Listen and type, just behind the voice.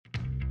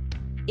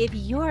If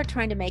you're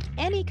trying to make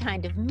any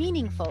kind of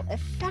meaningful,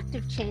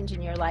 effective change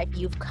in your life,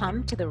 you've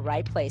come to the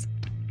right place.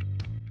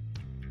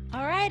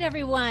 All right,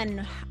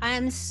 everyone.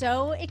 I'm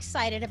so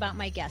excited about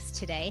my guests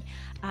today.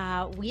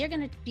 We are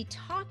going to be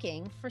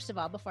talking, first of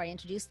all, before I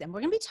introduce them,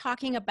 we're going to be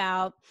talking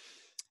about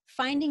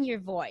finding your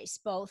voice,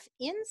 both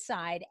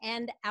inside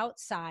and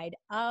outside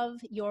of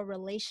your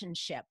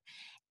relationship.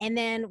 And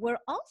then we're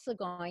also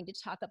going to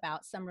talk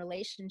about some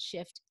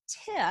relationship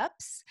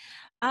tips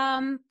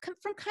from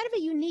kind of a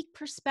unique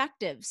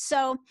perspective.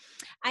 So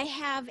I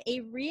have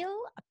a real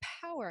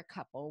power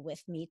couple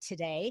with me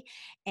today,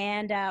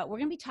 and we're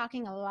going to be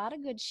talking a lot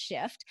of good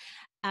shift.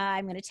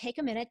 I'm going to take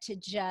a minute to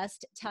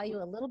just tell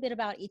you a little bit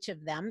about each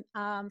of them.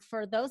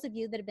 For those of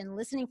you that have been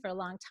listening for a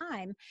long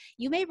time,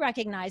 you may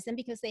recognize them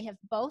because they have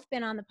both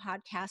been on the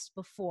podcast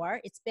before.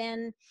 It's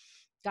been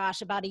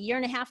about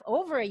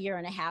over a year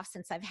and a half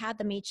since I've had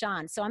them each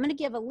on. So I'm going to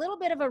give a little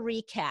bit of a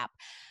recap.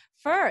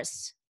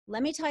 First,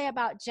 let me tell you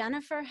about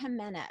Jennifer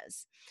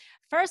Gimenez.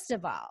 First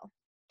of all,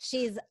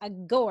 she's a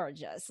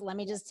gorgeous. Let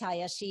me just tell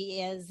you, she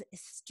is a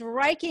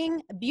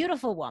striking,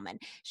 beautiful woman.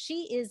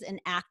 She is an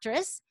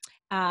actress.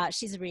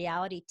 She's a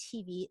reality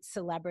TV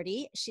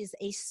celebrity. She's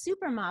a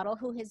supermodel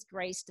who has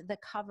graced the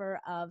cover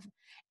of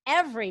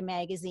every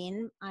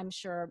magazine, I'm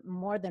sure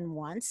more than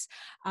once.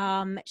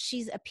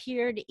 She's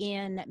appeared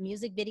in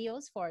music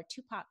videos for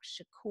Tupac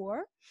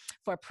Shakur,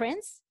 for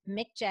Prince,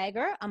 Mick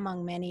Jagger,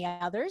 among many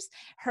others.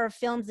 Her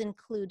films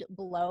include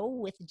Blow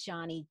with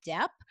Johnny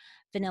Depp,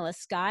 Vanilla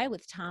Sky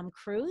with Tom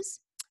Cruise,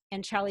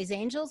 and Charlie's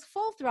Angels,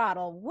 Full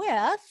Throttle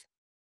with...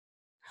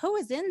 who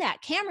is in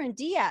that? Cameron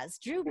Diaz,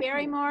 Drew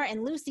Barrymore,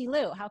 and Lucy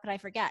Liu. How could I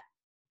forget?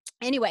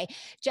 Anyway,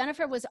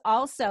 Jennifer was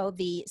also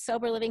the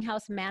Sober Living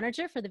House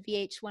manager for the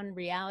VH1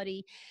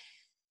 reality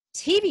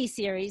TV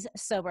series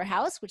Sober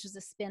House, which is a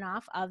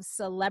spinoff of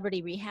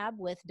Celebrity Rehab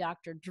with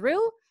Dr.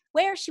 Drew,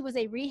 where she was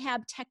a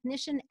rehab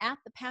technician at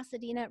the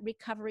Pasadena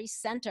Recovery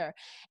Center.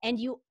 And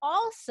you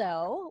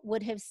also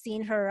would have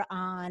seen her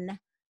on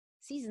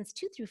seasons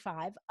 2 through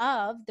 5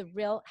 of The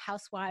Real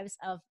Housewives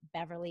of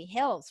Beverly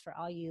Hills for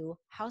all you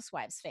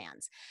Housewives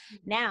fans.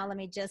 Now, let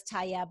me just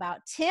tell you about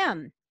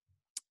Tim.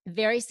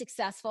 Very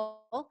successful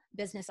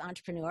business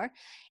entrepreneur,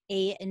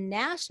 a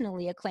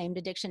nationally acclaimed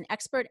addiction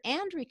expert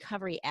and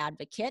recovery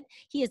advocate.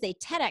 He is a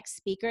TEDx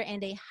speaker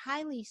and a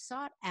highly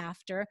sought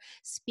after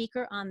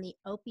speaker on the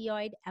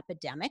opioid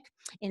epidemic.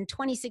 In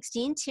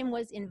 2016, Tim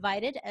was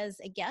invited as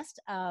a guest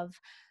of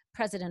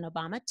President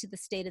Obama to the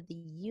State of the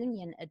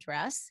Union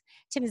address.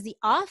 Tim is the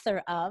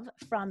author of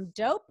From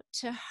Dope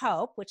to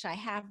Hope, which I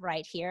have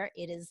right here.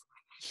 It is,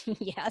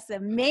 yes,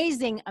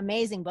 amazing,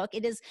 amazing book.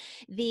 It is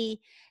the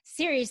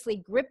seriously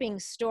gripping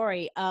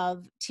story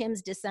of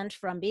Tim's descent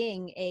from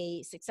being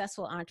a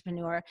successful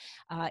entrepreneur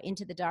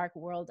into the dark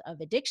world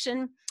of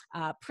addiction,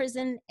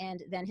 prison,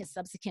 and then his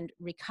subsequent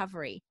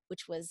recovery,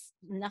 which was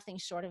nothing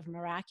short of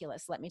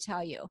miraculous, let me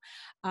tell you.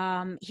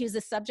 He was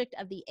the subject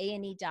of the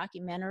A&E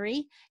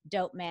documentary,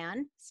 Dope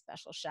Man.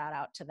 Special shout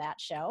out to that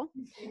show.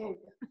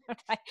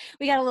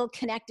 We got a little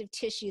connective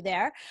tissue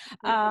there.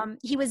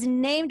 He was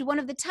named one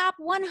of the top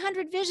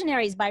 100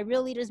 visionaries by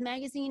Real Leaders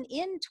magazine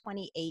in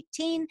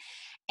 2018.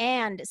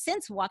 And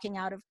since walking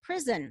out of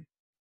prison,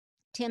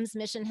 Tim's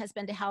mission has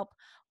been to help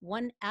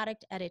one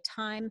addict at a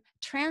time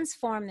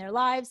transform their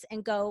lives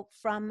and go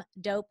from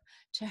dope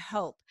to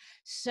hope.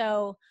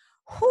 So,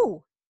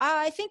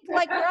 I think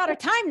like we're out of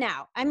time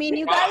now. I mean,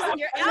 you guys and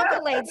your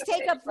accolades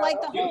take up like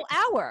the whole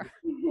hour.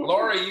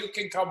 Loree, you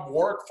can come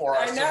work for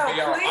us and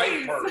be our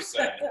hype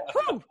person.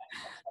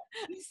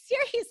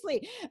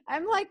 Seriously,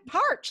 I'm like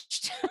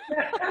parched.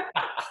 That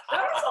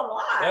was a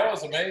lot. That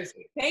was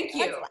amazing. Thank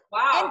you.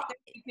 Wow.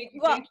 Thank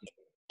you.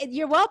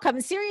 You're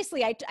welcome.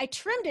 Seriously, I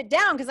trimmed it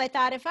down because I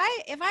thought if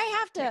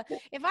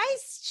I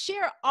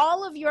share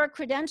all of your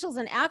credentials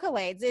and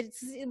accolades,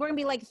 we're gonna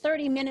be like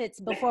 30 minutes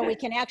before we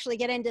can actually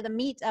get into the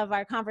meat of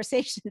our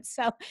conversation.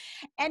 So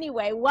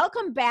anyway,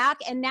 welcome back.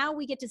 And now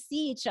we get to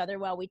see each other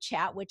while we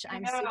chat, which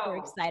I'm super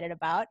excited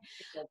about.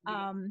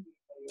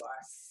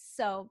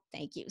 So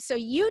thank you. So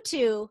you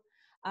two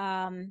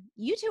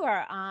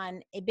are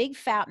on a big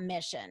fat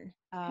mission,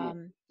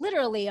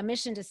 literally a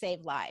mission to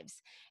save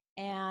lives.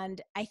 And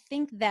I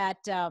think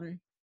that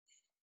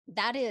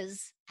that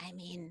is, I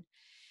mean,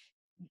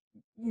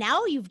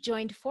 now you've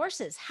joined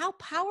forces. How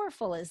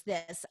powerful is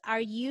this?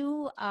 Are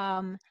you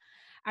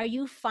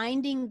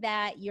finding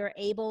that you're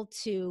able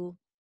to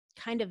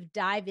kind of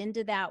dive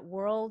into that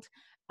world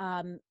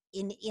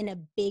in a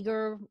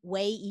bigger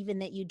way even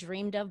that you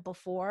dreamed of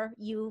before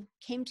you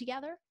came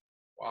together?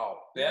 Wow,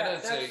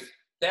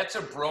 that's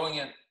a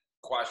brilliant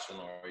question,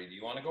 Loree. Do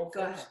you want to go first?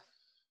 Go ahead.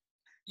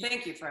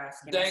 Thank you for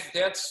asking.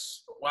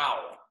 That's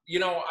wow. You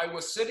know, I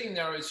was sitting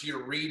there as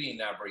you're reading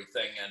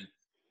everything, and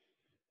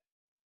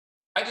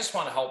I just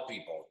want to help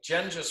people.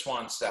 Jen just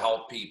wants to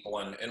help people,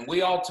 and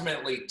we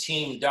ultimately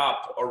teamed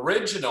up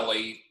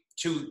originally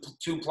two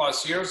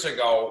plus years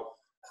ago.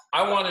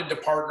 I wanted to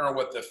partner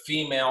with a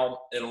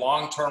female in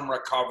long-term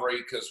recovery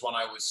because when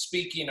I was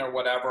speaking or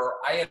whatever,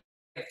 I had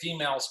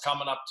females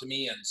coming up to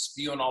me and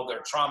spewing all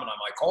their trauma. And I'm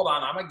like, hold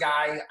on, I'm a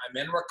guy. I'm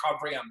in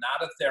recovery. I'm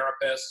not a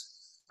therapist.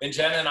 And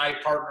Jen and I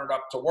partnered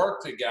up to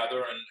work together.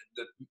 And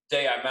the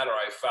day I met her,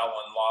 I fell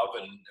in love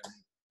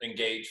and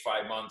engaged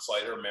 5 months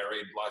later,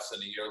 married less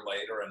than a year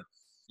later. And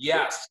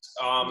yes,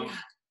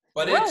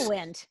 but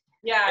whirlwind.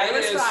 Yeah, it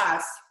was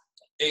fast.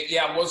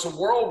 It was a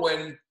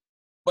whirlwind,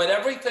 but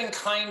everything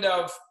kind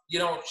of,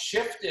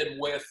 shifted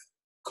with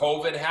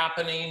COVID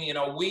happening.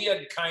 We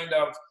had kind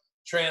of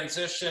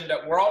transitioned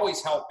that we're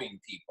always helping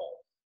people,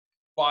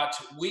 but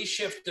we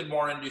shifted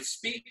more into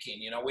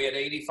speaking. We had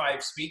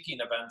 85 speaking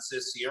events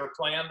this year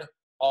planned.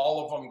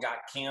 All of them got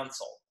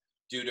canceled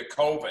due to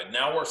COVID.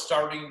 Now we're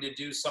starting to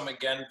do some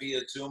again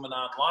via Zoom and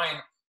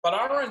online, but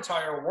our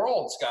entire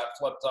world's got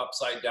flipped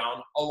upside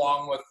down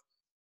along with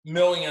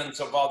millions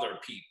of other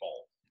people.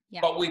 Yeah.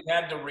 But we've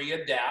had to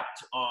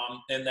readapt,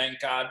 and thank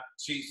God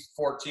she's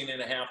 14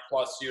 and a half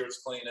plus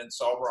years clean and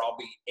sober. I'll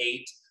be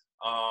 8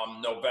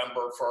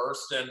 November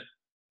 1st. And,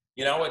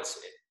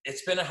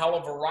 it's been a hell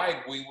of a ride.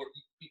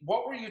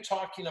 What were you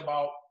talking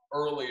about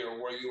earlier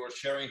where you were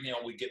sharing,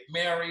 we get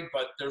married,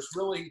 but there's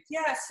really.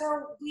 Yeah,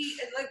 so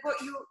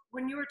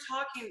when you were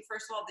talking,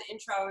 first of all, the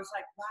intro, I was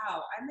like,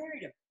 wow, I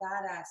married a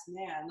badass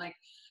man. Like,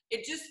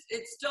 it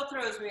still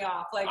throws me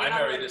off. Like, I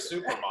married a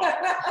supermodel.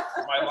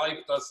 My life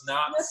does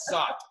not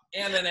suck.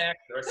 And an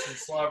actress and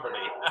celebrity.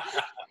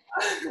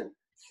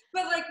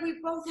 But we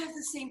both have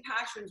the same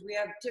passions. We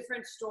have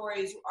different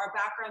stories. Our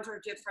backgrounds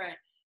are different,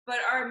 but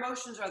our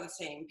emotions are the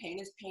same. Pain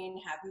is pain,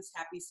 happy is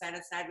happy, sad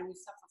is sad, and we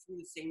suffer from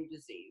the same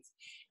disease.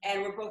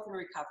 And we're both in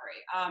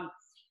recovery.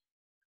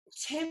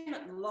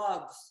 Tim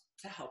loves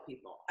to help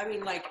people. I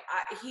mean,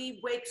 he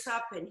wakes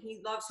up and he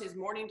loves his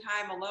morning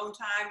time, alone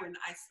time when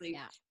I sleep.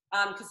 Yeah.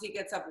 Because he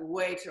gets up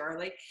way too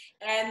early.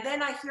 And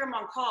then I hear him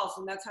on calls,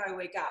 and that's how I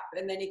wake up.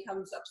 And then he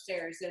comes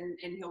upstairs and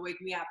he'll wake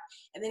me up.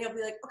 And then he'll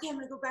be like, okay, I'm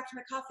going to go back to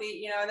my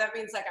coffee. That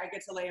means I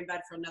get to lay in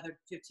bed for another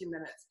 15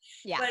 minutes.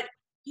 Yeah. But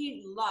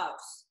he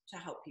loves to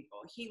help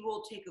people. He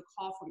will take a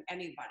call from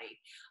anybody.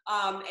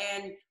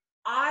 And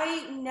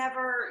I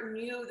never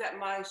knew that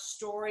my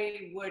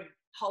story would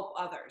help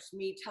others.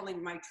 Me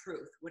telling my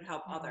truth would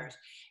help others.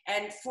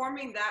 And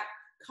forming that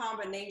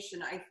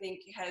combination, I think,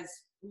 has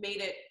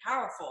made it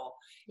powerful.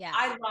 Yeah.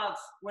 I love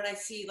when I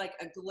see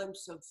a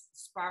glimpse of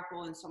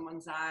sparkle in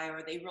someone's eye,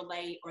 or they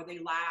relate, or they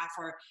laugh,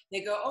 or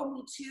they go, oh,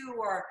 me too,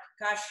 or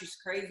gosh, she's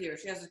crazy, or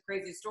she has a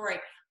crazy story.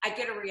 I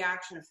get a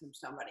reaction from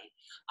somebody.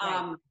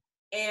 Right.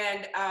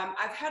 And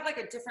I've had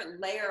a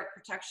different layer of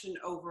protection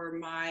over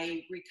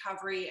my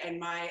recovery and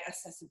my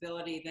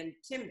accessibility than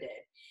Tim did.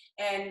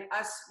 And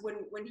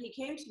when he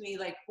came to me,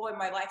 boy,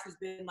 my life has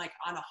been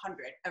on 100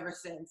 ever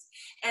since.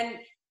 And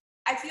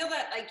I feel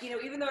that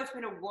even though it's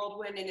been a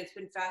whirlwind and it's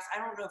been fast, I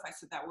don't know if I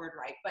said that word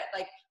right, but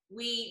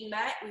we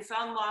met, we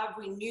fell in love,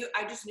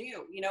 I just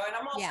knew, and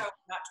I'm also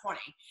not 20,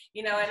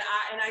 and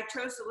I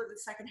chose to live the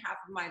second half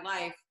of my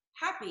life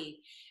happy.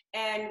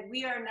 And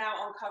we are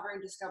now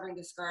uncovering, discovering,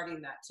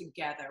 discarding that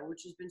together,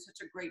 which has been such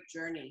a great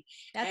journey.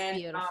 That's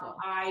beautiful.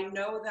 I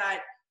know that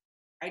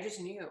I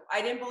just knew.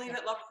 I didn't believe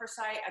it, love at first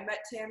sight. I met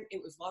Tim.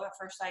 It was love at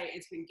first sight.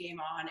 It's been game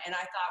on. And I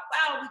thought,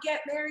 wow, we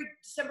get married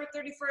December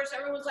 31st.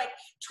 Everyone's like,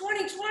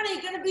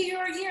 2020, going to be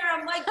your year.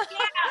 I'm like,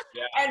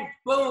 yeah. And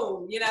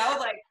boom,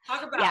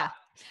 talk about. Yeah.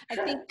 I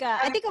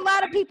think a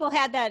lot of people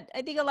had that.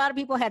 I think a lot of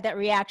people had that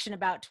reaction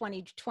about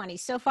 2020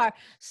 so far.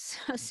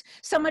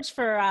 So much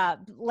for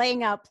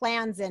laying out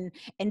plans and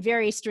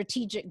very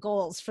strategic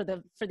goals for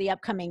the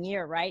upcoming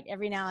year, right?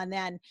 Every now and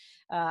then,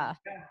 a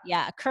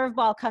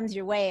curveball comes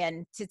your way,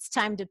 and it's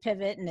time to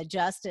pivot and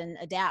adjust and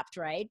adapt,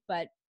 right?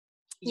 But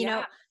you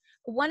know,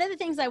 one of the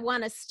things I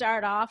want to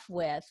start off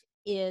with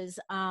is,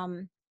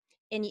 and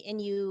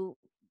you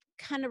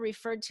kind of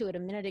referred to it a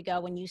minute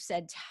ago when you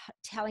said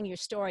telling your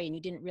story, and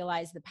you didn't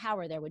realize the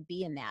power there would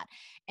be in that.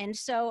 And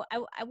so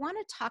I want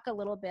to talk a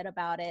little bit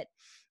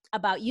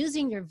about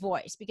using your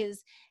voice,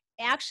 because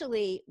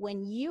actually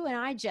when you and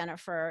I,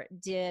 Jennifer,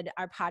 did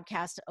our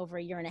podcast over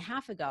a year and a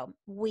half ago,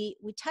 we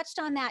touched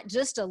on that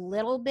just a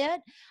little bit,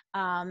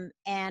 and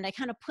I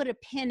kind of put a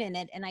pin in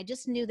it, and I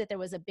just knew that there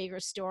was a bigger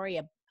story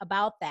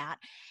about that.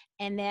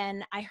 And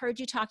then I heard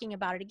you talking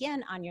about it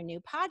again on your new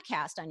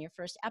podcast, on your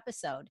first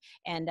episode.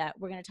 And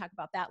we're going to talk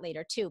about that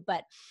later too.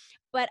 But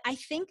I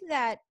think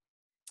that,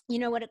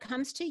 when it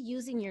comes to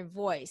using your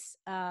voice,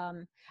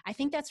 I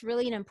think that's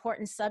really an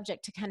important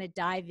subject to kind of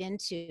dive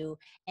into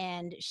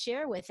and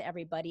share with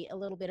everybody a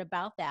little bit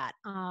about that.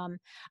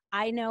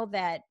 I know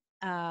that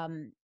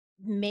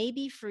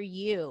maybe for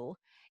you,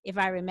 if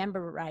I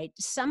remember right,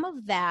 some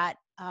of that,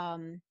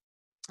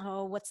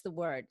 what's the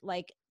word?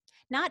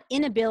 Not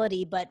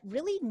inability, but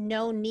really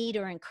no need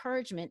or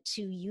encouragement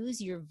to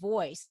use your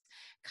voice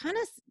kind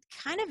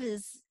of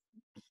is,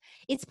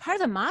 it's part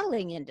of the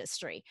modeling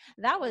industry.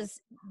 That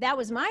was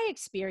my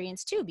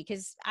experience too,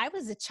 because I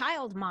was a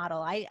child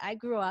model. I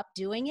grew up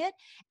doing it,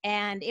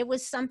 and it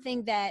was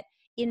something that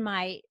in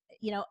my,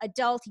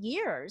 adult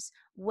years,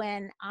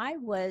 when I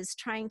was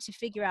trying to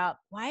figure out,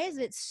 why is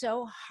it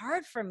so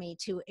hard for me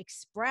to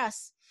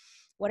express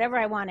whatever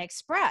I want to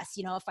express,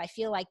 if I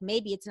feel like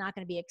maybe it's not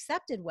going to be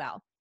accepted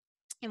well.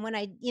 And when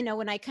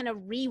I kind of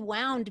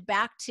rewound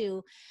back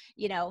to,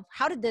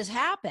 how did this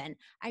happen?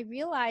 I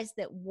realized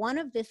that one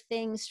of the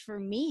things for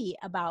me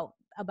about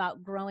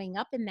growing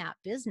up in that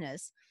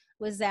business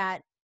was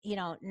that,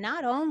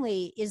 not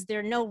only is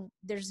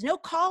there's no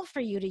call for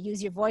you to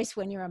use your voice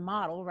when you're a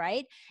model,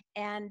 right?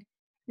 And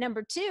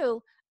number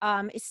two,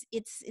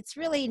 it's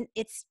really,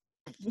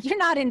 you're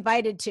not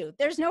invited to.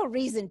 There's no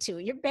reason to.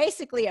 You're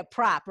basically a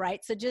prop,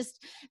 right? So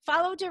just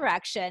follow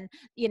direction,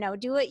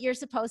 do what you're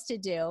supposed to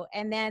do.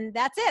 And then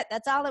that's it.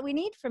 That's all that we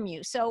need from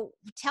you. So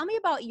tell me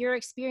about your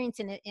experience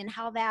in it and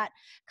how that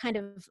kind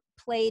of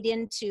played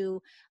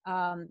into,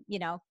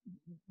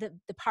 the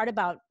part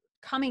about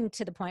coming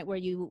to the point where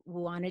you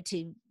wanted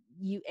to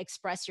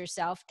express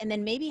yourself, and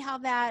then maybe how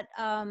that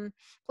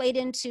played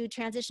into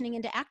transitioning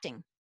into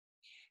acting.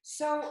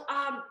 So,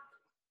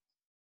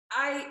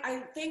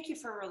 I thank you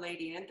for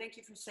relating, and thank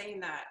you for saying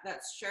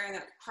that's sharing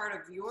that part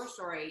of your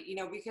story,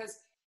 because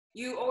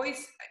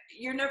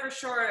you're never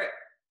sure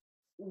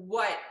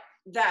what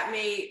that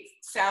may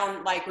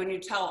sound like when you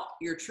tell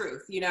your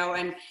truth,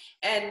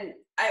 and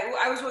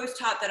I was always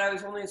taught that I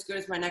was only as good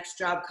as my next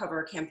job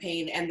cover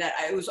campaign, and that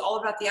it was all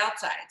about the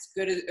outside.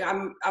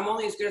 I'm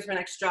only as good as my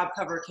next job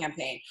cover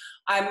campaign.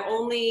 I'm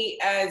only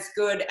as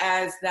good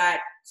as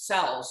that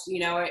sells,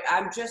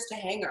 I'm just a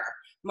hanger.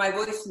 My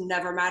voice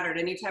never mattered.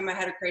 Anytime I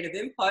had a creative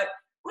input,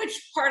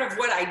 which part of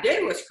what I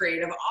did was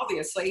creative,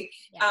 obviously,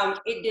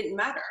 it didn't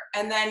matter.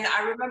 And then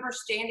I remember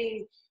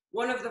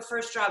one of the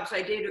first jobs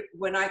I did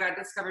when I got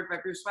discovered by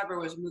Bruce Weber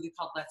was a movie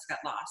called Let's Get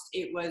Lost.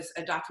 It was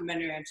a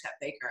documentary on Chet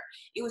Baker.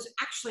 It was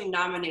actually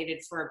nominated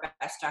for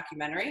Best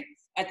Documentary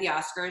at the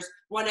Oscars,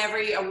 won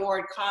every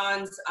award,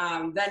 Cannes,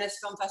 Venice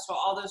Film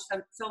Festival, all those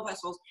film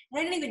festivals,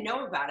 and I didn't even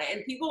know about it.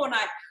 And people, when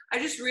I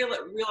just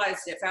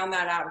realized it, found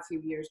that out a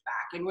few years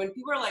back. And when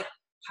people are like,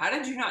 how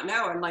did you not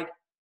know? And like,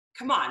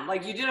 come on,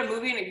 like you did a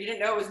movie and you didn't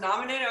know it was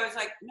nominated? I was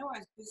like, no, I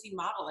was busy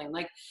modeling.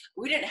 Like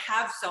we didn't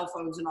have cell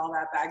phones and all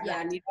that back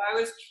then. I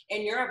was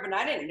in Europe and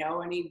I didn't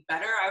know any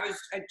better.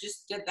 I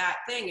just did that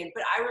thing.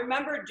 But I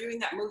remember doing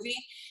that movie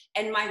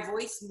and my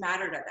voice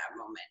mattered at that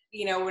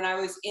moment. When I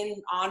was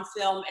on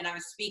film and I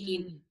was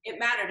speaking, it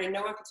mattered and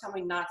no one could tell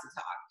me not to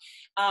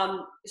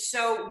talk.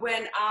 So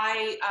when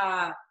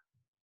I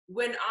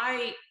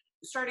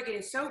started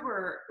getting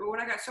sober, when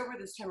I got sober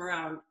this time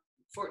around,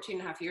 14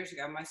 and a half years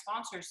ago, my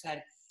sponsor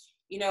said,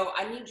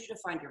 I need you to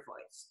find your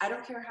voice. I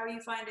don't care how you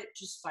find it,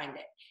 just find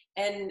it.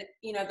 And,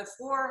 the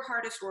 4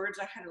 hardest words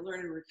I had to learn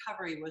in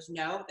recovery was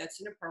no,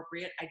 that's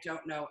inappropriate, I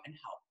don't know, and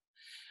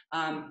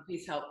help.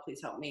 Please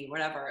help me,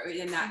 whatever,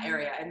 in that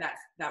area, in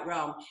that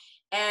realm.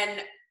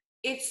 And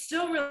it's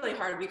still really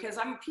hard because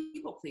I'm a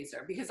people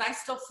pleaser, because I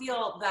still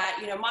feel that,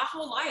 my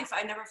whole life,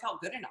 I never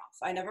felt good enough.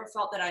 I never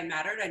felt that I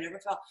mattered. I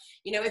never felt,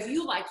 if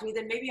you liked me,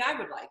 then maybe I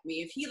would like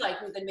me. If he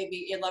liked me, then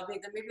maybe he loved me,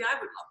 then maybe I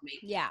would love me.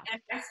 Yeah. And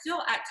I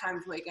still at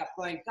times wake up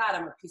going, God,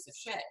 I'm a piece of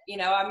shit.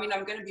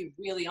 I'm going to be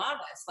really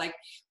honest. Like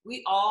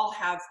we all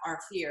have our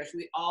fears.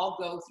 We all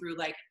go through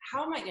like,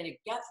 how am I going to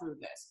get through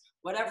this?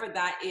 Whatever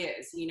that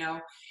is,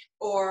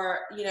 or,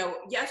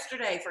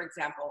 yesterday, for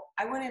example,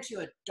 I went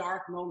into a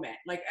dark moment.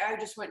 Like I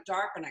just went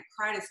dark and I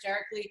cried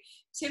hysterically.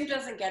 Tim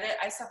doesn't get it.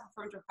 I suffer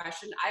from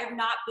depression. I have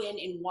not been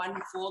in one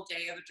full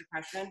day of a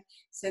depression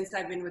since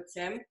I've been with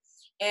Tim.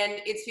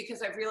 And it's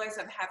because I've realized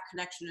I have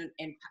connection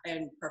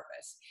and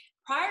purpose.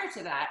 Prior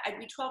to that, I'd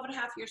be 12 and a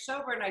half years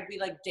sober and I'd be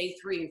like day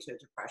 3 into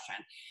depression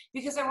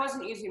because I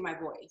wasn't using my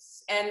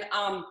voice. And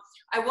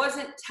I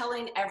wasn't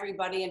telling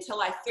everybody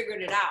until I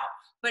figured it out.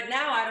 But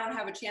now I don't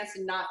have a chance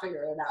to not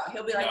figure it out.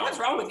 He'll be like, what's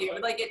wrong with you?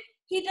 Like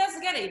he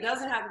doesn't get it. He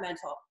doesn't have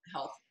mental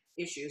health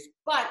issues,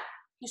 but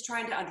he's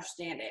trying to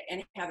understand it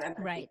and have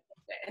empathy. Right.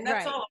 And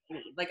that's all I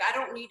need. Like, I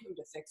don't need him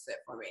to fix it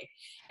for me.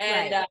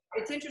 And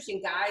it's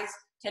interesting. Guys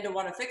tend to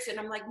want to fix it. And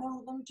I'm like,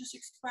 no, let me just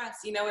express,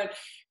 and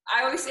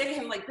I always say to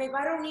him, like, babe,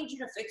 I don't need you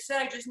to fix it.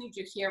 I just need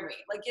you to hear me.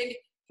 Like,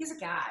 he's a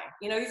guy,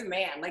 he's a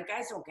man. Like,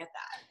 guys don't get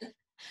that.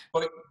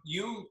 But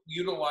you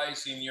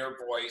utilizing your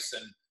voice,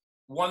 and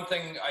one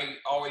thing I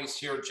always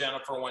hear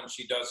Jennifer when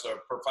she does a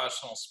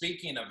professional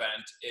speaking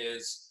event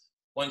is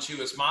when she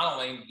was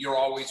modeling, you're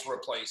always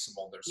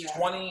replaceable. There's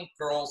 20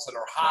 girls that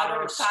are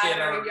hotter,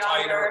 skinner,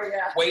 tighter,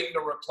 waiting to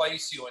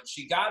replace you. And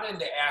she got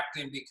into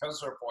acting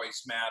because her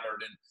voice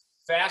mattered. And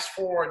fast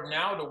forward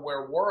now to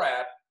where we're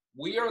at,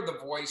 we are the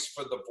voice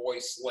for the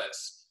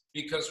voiceless.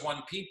 Because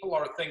when people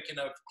are thinking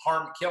of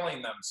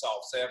killing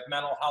themselves, they have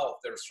mental health,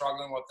 they're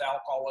struggling with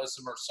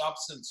alcoholism or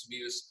substance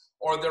abuse,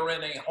 or they're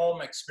in a home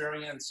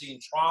experiencing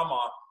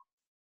trauma,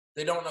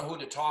 they don't know who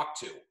to talk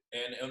to.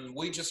 And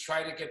we just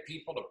try to get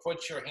people to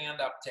put your hand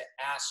up to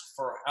ask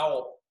for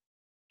help.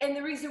 And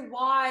the reason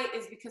why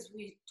is because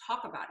we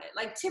talk about it.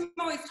 Like Tim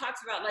always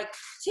talks about, like,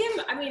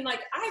 Tim, I mean, like,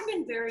 I've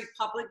been very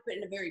public, but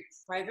in a very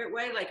private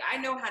way. Like, I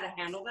know how to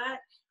handle that.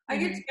 I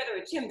get together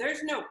with Tim,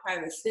 there's no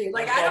privacy.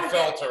 Like,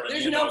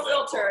 there's no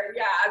filter.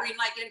 Yeah, I mean,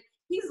 like, and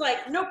he's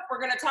like, nope, we're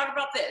going to talk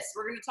about this.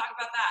 We're going to talk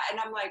about that. And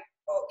I'm like,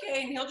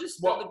 okay. And he'll just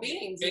spill the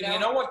beans. And you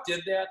know what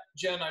did that,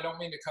 Jen? I don't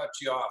mean to cut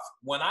you off.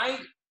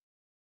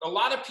 A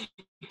lot of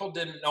people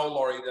didn't know,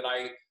 Loree, that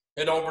I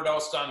had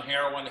overdosed on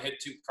heroin, hit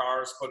 2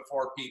 cars, put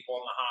 4 people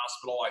in the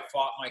hospital. I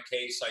fought my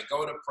case. I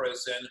go to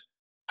prison.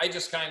 I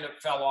just kind of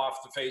fell off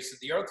the face of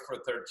the earth for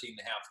 13 and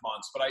a half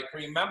months. But I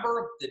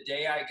remember the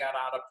day I got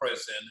out of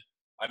prison.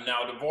 I'm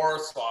now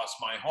divorced, lost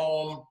my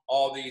home,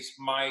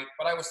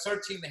 but I was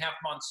 13 and a half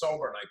months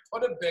sober, and I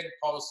put a big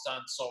post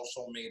on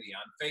social media,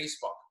 on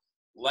Facebook,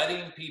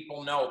 letting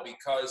people know,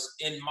 because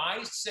in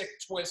my sick,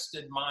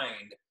 twisted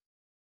mind,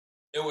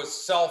 it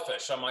was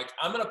selfish. I'm like,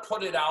 I'm going to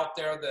put it out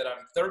there that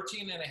I'm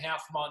 13 and a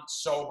half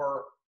months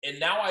sober, and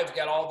now I've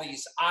got all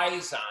these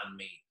eyes on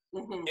me.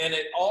 Mm-hmm. And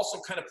it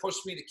also kind of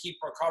pushed me to keep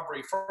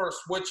recovery first,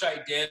 which I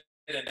did,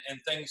 and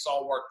things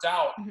all worked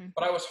out. Mm-hmm.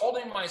 But I was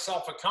holding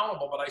myself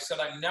accountable, but I said,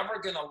 I'm never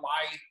going to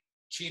lie,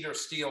 cheat, or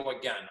steal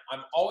again.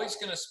 I'm always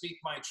going to speak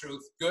my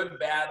truth, good,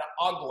 bad,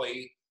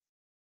 ugly,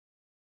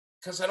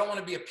 because I don't want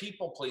to be a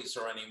people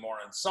pleaser anymore.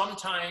 And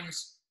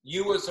sometimes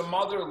you as a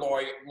mother,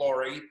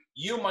 Loree,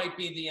 you might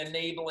be the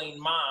enabling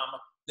mom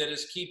that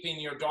is keeping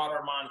your daughter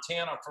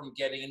Montana from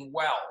getting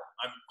well.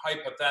 I'm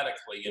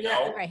hypothetically, you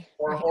know, right.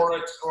 Or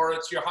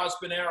it's your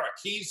husband Eric.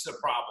 He's the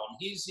problem.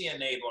 He's the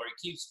enabler.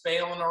 He keeps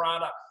bailing her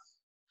out of.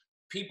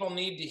 People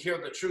need to hear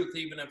the truth,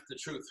 even if the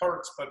truth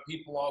hurts. But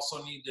people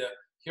also need to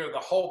hear the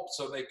hope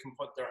so they can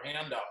put their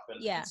hand up.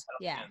 And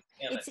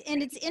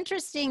It's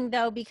interesting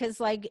though, because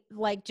like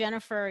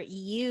Jennifer,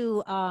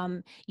 you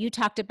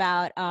talked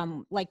about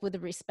like with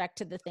respect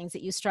to the things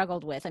that you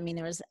struggled with. I mean,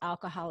 there was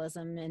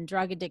alcoholism and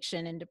drug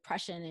addiction and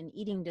depression and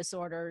eating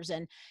disorders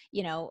and,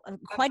 you know,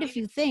 quite a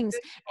few things.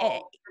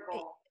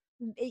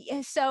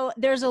 So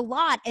there's a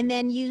lot. And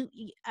then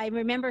I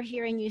remember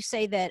hearing you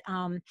say that,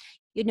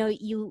 you know,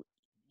 you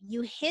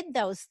hid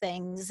those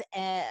things,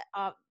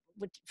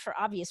 for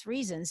obvious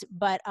reasons,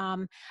 but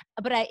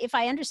if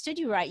I understood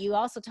you right, you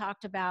also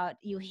talked about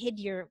you hid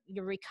your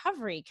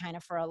recovery kind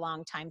of for a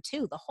long time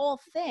too, the whole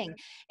thing.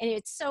 And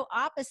it's so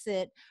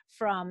opposite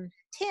from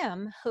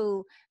Tim,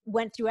 who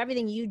went through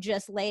everything you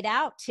just laid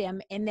out, Tim.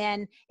 And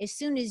then as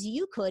soon as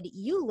you could,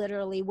 you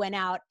literally went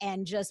out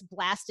and just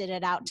blasted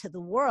it out to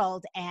the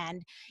world.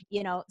 And,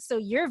 you know, so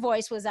your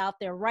voice was out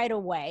there right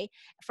away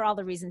for all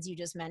the reasons you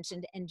just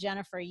mentioned. And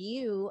Jennifer,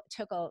 you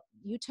took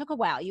a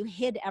while. You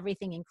hid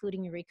everything,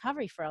 including your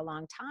recovery, for a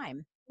long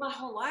time. My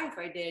whole life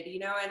I did, you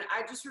know, and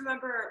I just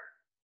remember,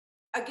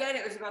 again,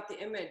 it was about the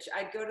image.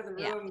 I'd go to the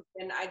room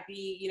and I'd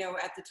be, you know,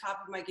 at the top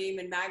of my game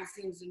in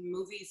magazines and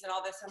movies and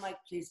all this. I'm like,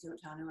 please don't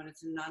tell anyone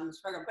it's an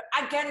anonymous program. But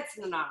I get it's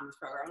an anonymous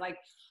program. Like,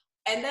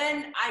 and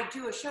then I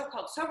do a show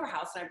called Sober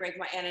House and I break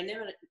my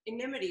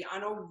anonymity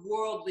on a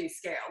worldly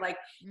scale. Like,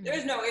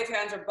 there's no ifs,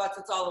 ands, or buts.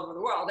 It's all over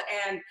the world.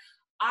 And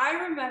I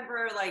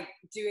remember like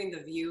doing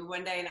The View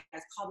one day and I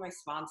called my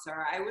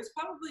sponsor. I was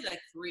probably like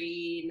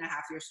 3.5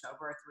 years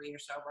sober, 3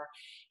 years sober.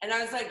 And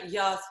I was like,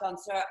 yeah,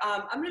 sponsor,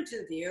 I'm going to do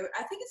The View.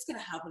 I think it's going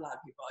to help a lot of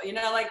people, you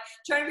know, like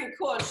trying to be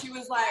cool. And she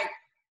was like,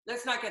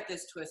 let's not get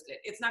this twisted.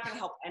 It's not going to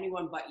help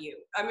anyone but you.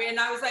 I mean,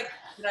 I was like,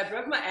 I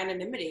broke my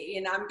anonymity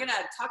and I'm going to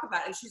talk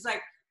about it. And she's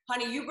like,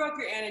 honey, you broke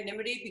your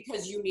anonymity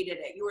because you needed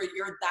it. You're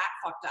that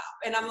fucked up.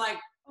 And I'm like,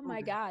 oh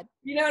my God.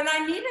 You know, and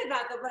I needed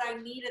that though, but I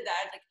needed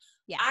that. Like,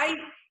 yeah. I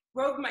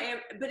broke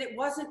but it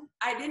wasn't,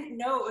 I didn't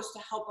know it was to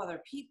help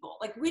other people.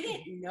 Like, we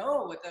didn't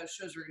know what those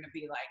shows were going to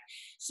be like.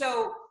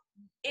 So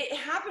it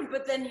happened,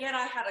 but then yet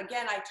I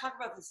talk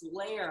about this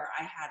layer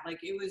I had. Like,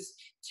 it was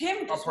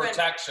Tim just a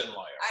protection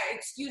layer.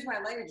 Excuse my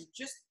language,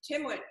 just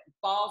Tim went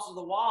balls to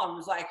the wall and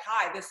was like,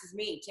 hi, this is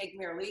me, take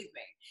me or leave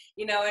me.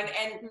 You know,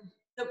 and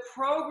the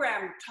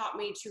program taught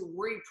me to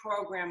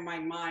reprogram my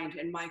mind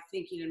and my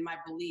thinking and my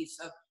beliefs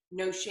of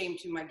no shame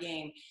to my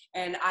game.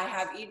 And I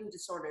have eating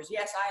disorders.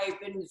 Yes, I've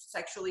been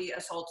sexually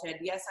assaulted.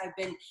 Yes, I've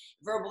been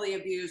verbally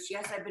abused.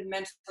 Yes, I've been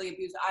mentally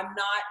abused. I'm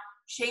not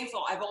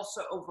shameful. I've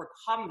also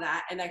overcome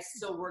that. And I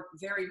still work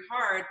very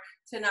hard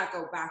to not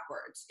go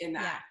backwards in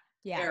that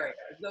area,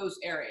 those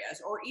areas,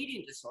 or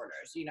eating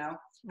disorders, you know?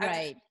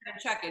 Right. I'm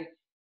checking.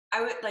 I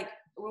would like,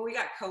 when we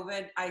got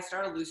COVID, I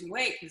started losing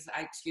weight because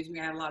I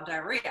had a lot of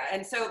diarrhea.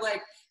 And so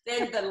like,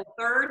 then the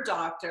third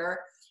doctor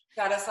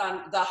got us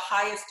on the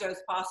highest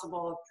dose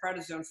possible of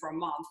prednisone for a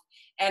month.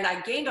 And I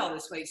gained all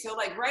this weight. So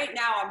like right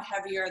now I'm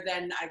heavier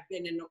than I've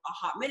been in a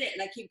hot minute.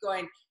 And I keep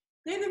going,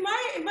 babe, am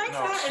I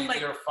fat? And like,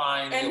 you're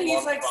fine. And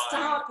he's like,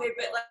 stop it.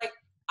 But like,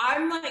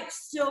 I'm like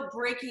still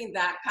breaking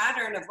that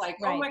pattern of like,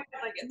 oh my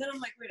God. Like, and then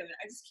I'm like, wait a minute,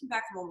 I just came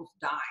back from almost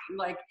dying.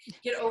 Like,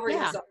 get over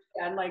yourself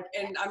again. Like,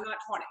 and I'm not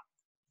 20.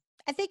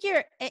 I think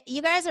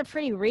you guys are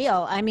pretty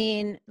real. I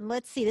mean,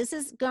 let's see, this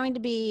is going to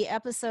be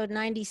episode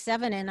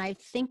 97. And I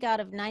think out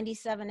of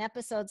 97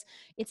 episodes,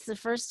 it's the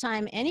first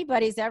time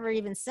anybody's ever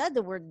even said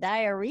the word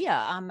diarrhea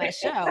on my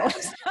show.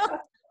 So.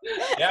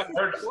 Yeah,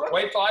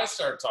 wait till I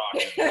start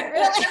talking.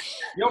 Really?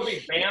 You'll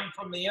be banned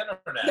from the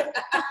internet.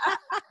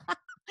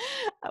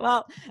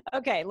 Well,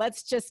 okay,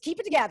 let's just keep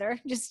it together.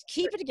 Just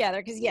keep it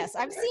together. Because yes,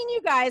 I've seen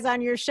you guys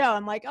on your show.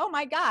 I'm like, oh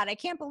my God, I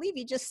can't believe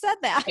you just said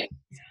that.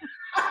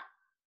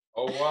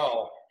 Oh,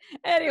 well.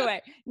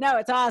 Anyway, no,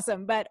 it's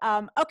awesome. But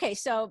okay,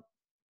 so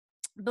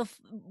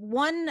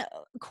one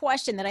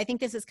question that I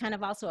think this is kind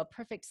of also a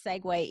perfect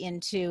segue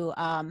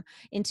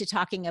into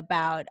talking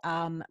about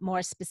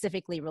more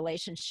specifically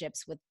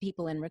relationships with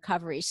people in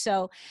recovery.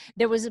 So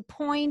there was a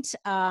point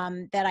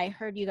that I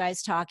heard you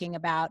guys talking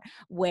about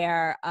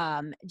where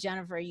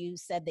Jennifer, you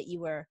said that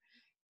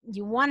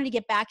you wanted to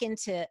get back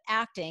into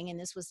acting, and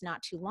this was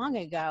not too long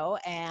ago,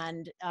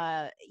 and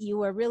you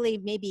were really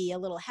maybe a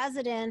little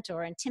hesitant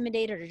or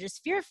intimidated or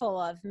just fearful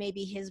of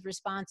maybe his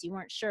response. You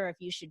weren't sure if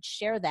you should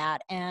share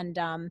that. And,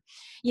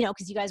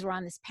 because you guys were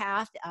on this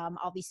path,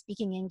 all these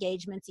speaking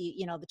engagements,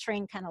 the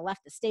train kind of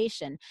left the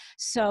station.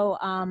 So,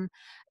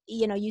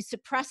 you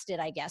suppressed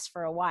it, I guess,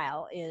 for a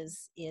while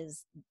is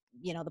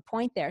the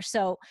point there.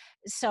 So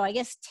I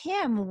guess,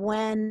 Tim,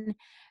 when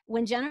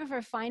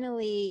Jennifer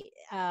finally,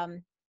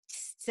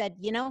 said,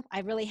 I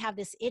really have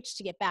this itch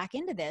to get back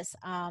into this.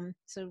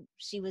 So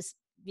she was,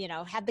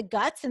 had the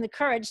guts and the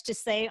courage to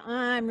say,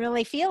 I'm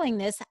really feeling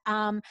this.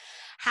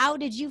 How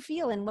did you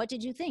feel and what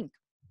did you think?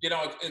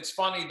 It's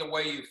funny the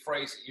way you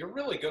phrase it. You're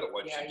really good at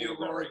what you do,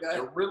 Loree.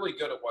 You're really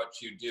good at what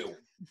you do.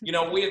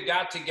 We had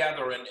got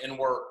together and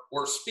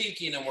we're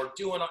speaking and we're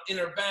doing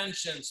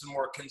interventions and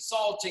we're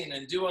consulting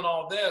and doing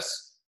all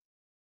this.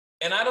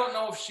 And I don't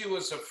know if she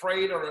was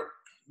afraid or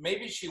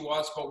maybe she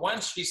was, but when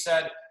she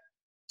said,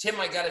 Tim,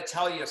 I got to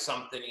tell you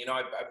something.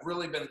 I've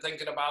really been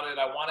thinking about it.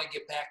 I want to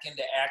get back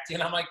into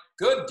acting. I'm like,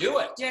 good, do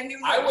it. Yeah,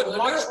 I would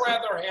much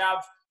rather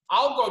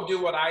I'll go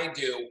do what I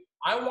do.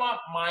 I want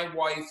my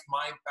wife,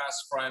 my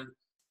best friend,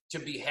 to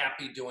be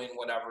happy doing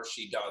whatever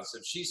she does.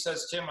 If she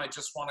says, Tim, I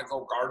just want to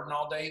go garden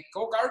all day,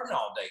 go garden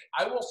all day.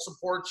 I will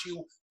support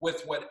you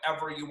with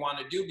whatever you want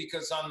to do,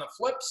 because on the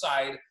flip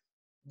side,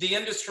 the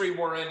industry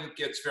we're in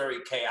gets very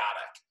chaotic.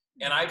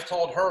 And I've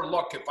told her,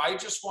 look, if I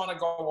just want to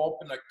go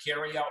open a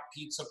carry-out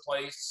pizza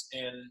place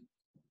in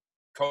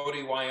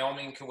Cody,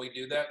 Wyoming, can we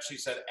do that? She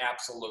said,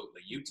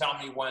 absolutely. You tell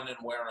me when and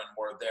where, and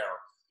we're there.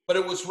 But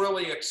it was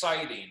really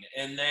exciting.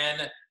 And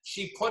then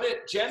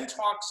Jen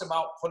talks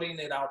about putting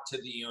it out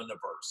to the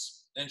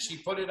universe. And she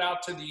put it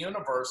out to the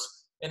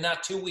universe, and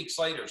not 2 weeks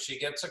later, she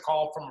gets a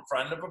call from a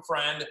friend of a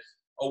friend.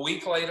 A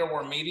week later,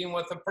 we're meeting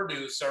with a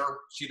producer.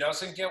 She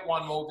doesn't get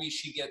one movie,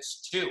 she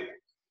gets two.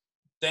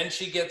 Then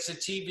she gets a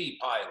TV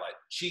pilot.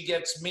 She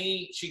gets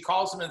me. She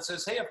calls him and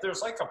says, hey, if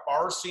there's like a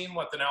bar scene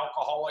with an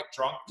alcoholic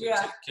drunk,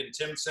 can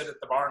Tim sit at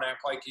the bar and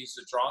act like he's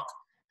a drunk?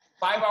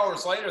 5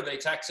 hours later, they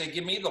text, say,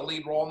 give me the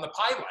lead role in the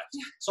pilot.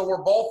 So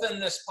we're both in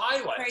this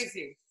pilot.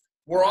 Crazy.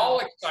 We're all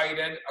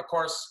excited. Of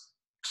course,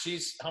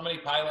 how many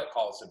pilot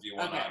calls have you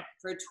won on?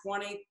 For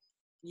 20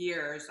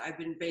 years, I've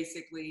been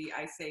basically,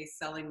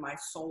 selling my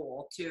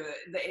soul to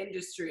the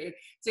industry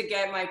to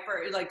get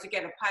to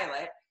get a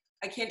pilot.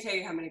 I can't tell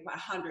you how many,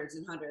 hundreds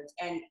and hundreds.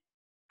 And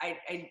I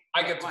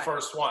get the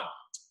first one.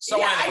 So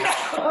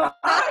anyhow.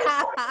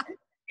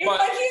 It's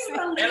like he's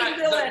the lead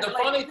villain. The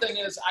funny thing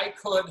is,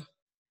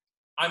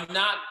 I'm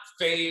not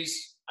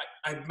phased.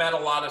 I've met a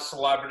lot of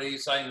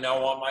celebrities. I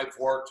know them. I've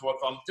worked with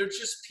them. They're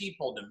just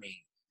people to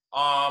me.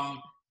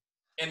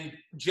 In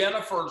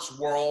Jennifer's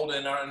world,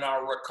 in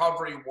our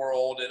recovery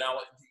world,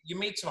 you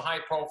meet some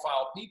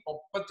high-profile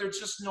people, but they're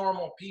just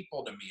normal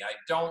people to me. I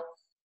don't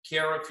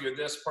care if you're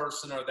this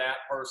person or that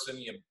person.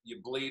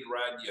 You bleed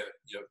red,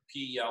 you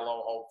pee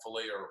yellow,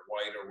 hopefully, or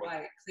white or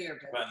whatever. White, clear,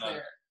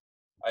 clear.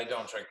 I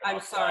don't drink enough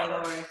I'm sorry,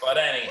 water. Loree. But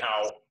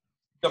anyhow,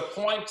 the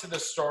point to the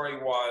story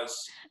was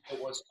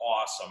it was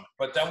awesome.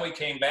 But then we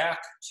came back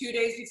 2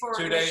 days before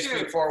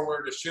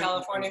we're to shoot.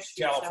 California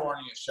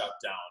shut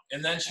down.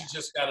 And then she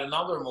just got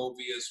another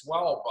movie as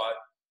well.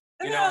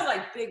 But they're not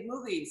like big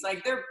movies.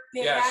 Like they're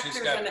big actors.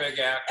 She's got big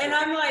actors. And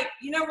I'm like,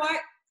 you know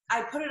what?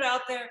 I put it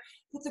out there.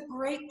 But the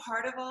great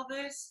part of all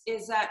this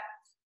is that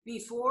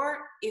before,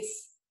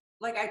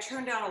 I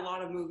turned down a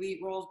lot of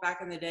movie roles back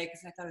in the day because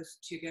I thought it was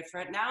too good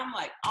for it. Now I'm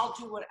like, I'll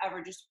do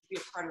whatever just to be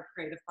a part of the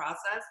creative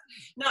process.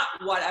 Not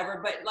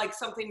whatever, but like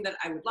something that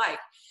I would like.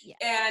 Yeah.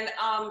 And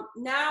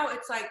now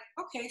it's like,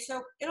 okay,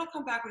 so it'll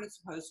come back when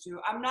it's supposed to.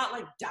 I'm not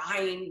like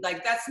dying.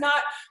 Like that's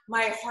not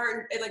my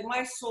heart. Like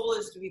my soul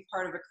is to be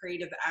part of a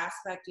creative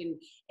aspect and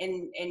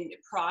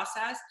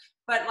process.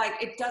 But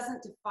like it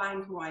doesn't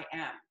define who I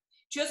am.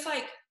 Just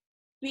like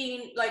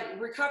being like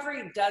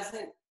recovery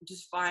doesn't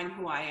define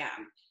who I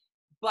am,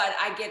 but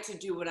I get to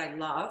do what I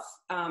love.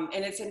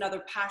 And it's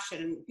another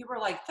passion. And people are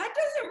like, that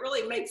doesn't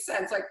really make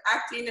sense. Like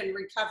acting and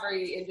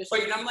recovery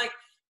industry. And I'm like,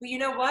 but you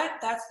know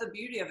what? That's the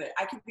beauty of it.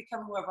 I can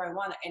become whoever I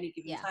want at any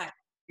given time.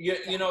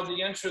 You know,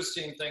 the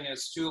interesting thing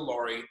is too,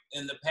 Loree,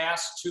 in the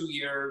past 2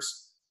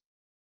 years,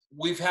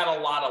 we've had a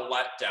lot of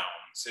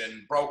letdowns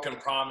and broken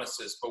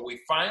promises, but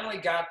we finally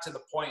got to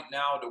the point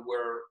now to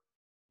where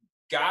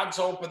God's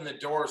opened the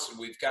doors and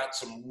we've got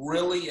some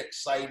really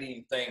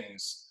exciting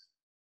things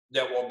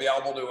that we'll be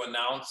able to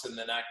announce in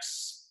the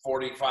next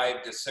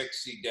 45 to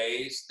 60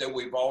 days that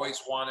we've always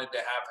wanted to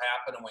have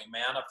happen, and we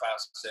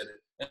manifested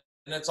it.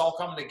 And it's all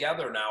come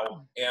together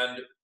now. And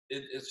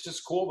it's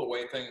just cool the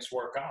way things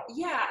work out.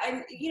 Yeah.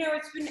 And,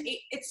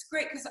 it's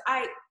great because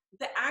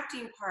the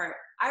acting part,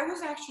 I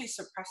was actually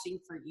suppressing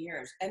for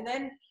years. And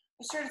then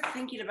I started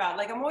thinking about,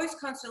 like, I'm always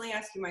constantly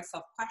asking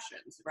myself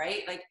questions,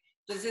 right? Like,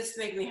 does this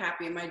make me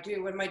happy? Am I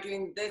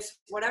doing this,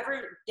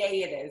 whatever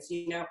day it is,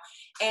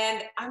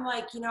 And I'm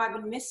like, I've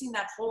been missing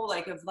that whole,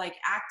 like, of like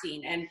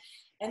acting.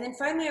 And then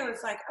finally I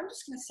was like, I'm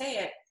just going to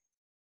say it.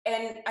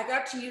 And I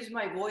got to use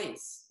my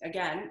voice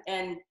again.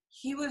 And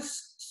he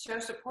was so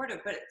supportive,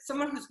 but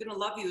someone who's going to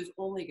love you is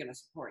only going to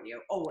support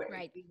you always,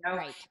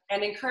 Right.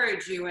 And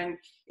encourage you. And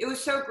it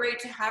was so great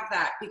to have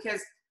that,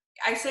 because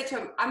I said to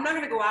him, I'm not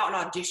going to go out and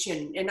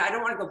audition, and I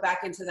don't want to go back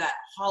into that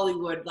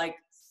Hollywood like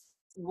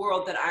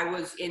world that I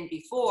was in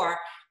before.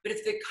 But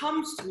if it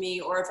comes to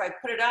me, or if I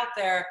put it out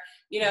there,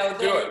 then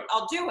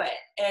I'll do it.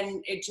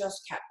 And it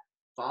just kept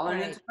falling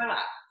into my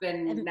lap.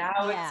 And now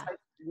it's like,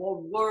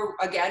 well, we're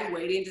again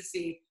waiting to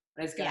see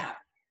what is going to happen.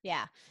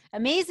 Yeah.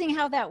 Amazing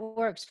how that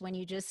works when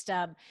you just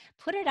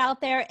put it out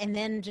there and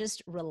then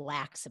just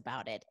relax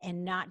about it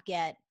and not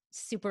get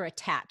super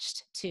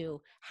attached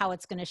to how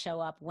it's going to show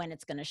up, when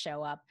it's going to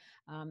show up.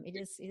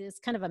 It is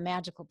kind of a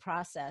magical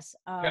process.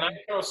 Can I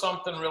throw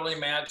something really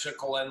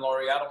magical in,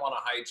 Loree? I don't want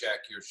to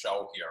hijack your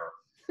show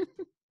here.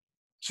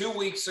 2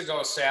 weeks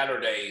ago,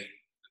 Saturday,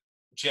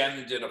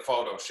 Jen did a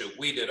photo shoot.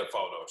 We did a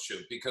photo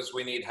shoot because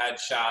we need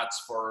headshots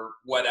for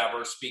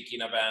whatever,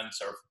 speaking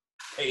events or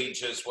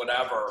pages,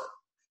 whatever.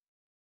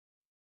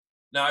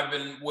 Now, I've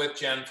been with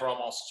Jen for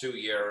almost 2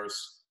 years.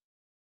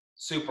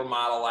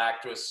 Supermodel,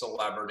 actress,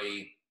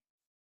 celebrity.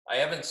 I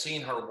haven't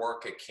seen her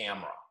work a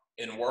camera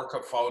and work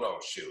a photo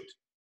shoot.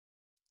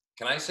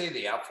 Can I say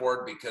the F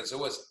word? Because it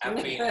was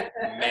effing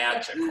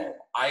magical.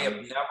 I have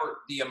never,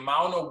 the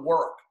amount of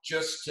work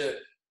just to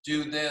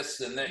do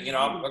this and then,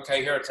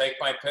 okay, here, take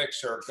my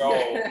picture,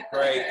 go,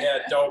 great, yeah,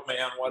 dope,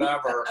 man,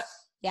 whatever.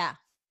 Yeah.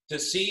 To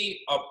see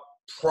a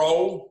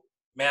pro,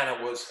 man,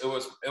 it was,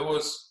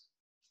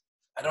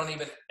 I don't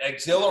even,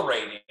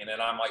 exhilarating. And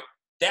I'm like,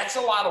 that's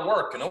a lot of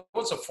work. And it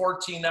was a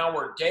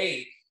 14-hour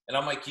day. And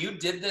I'm like, you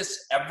did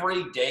this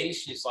every day?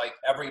 She's like,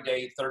 every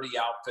day, 30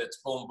 outfits,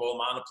 boom, boom,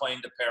 on a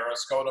plane to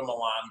Paris, go to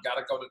Milan, got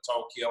to go to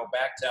Tokyo,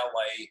 back to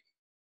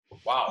LA.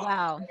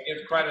 Wow. I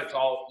give credit to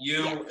all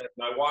you and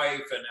my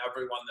wife and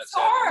everyone that's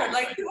hard.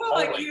 Like, people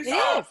like you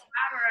saw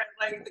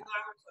like the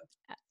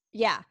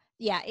glamour.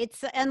 Yeah.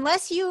 It's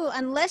unless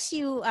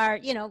you are,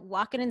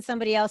 walking in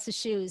somebody else's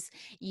shoes,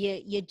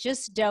 you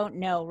just don't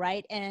know.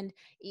 Right. And,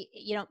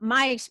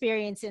 my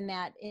experience in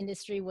that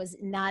industry was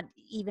not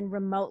even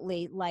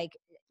remotely like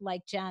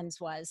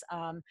Jen's was.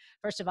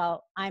 First of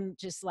all, I'm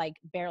just like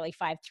barely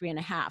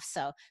 5'3.5".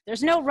 So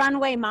there's no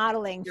runway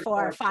modeling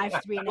for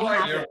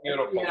 5'3.5". You're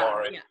beautiful,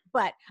 Loree. Yeah.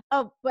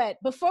 But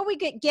before we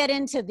get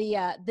into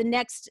the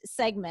next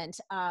segment,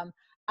 I'm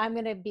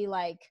going to be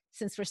like,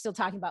 since we're still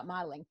talking about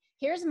modeling,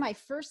 here's my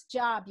first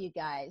job, you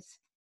guys,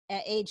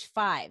 at age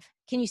 5.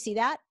 Can you see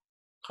that?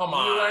 Come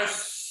on. You are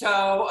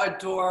so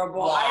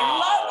adorable. Wow. I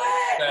love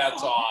it.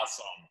 That's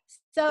awesome.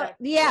 So,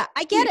 yeah,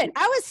 I get it.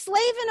 I was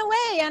slaving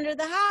away under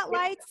the hot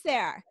lights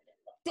there.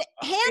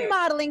 Hand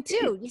modeling,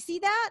 too. You see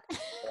that?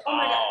 Oh,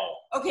 my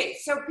God. Okay,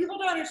 so people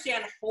don't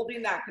understand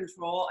holding that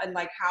control and,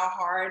 like, how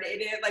hard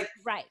it is. Like,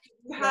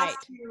 you have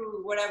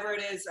to, whatever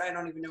it is, I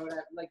don't even know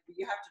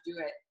you have to do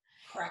it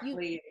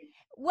correctly.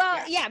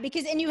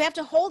 Because you have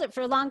to hold it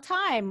for a long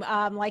time.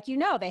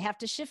 They have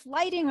to shift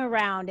lighting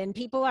around, and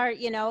people are,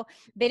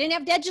 they didn't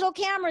have digital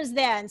cameras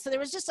then. So there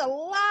was just a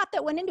lot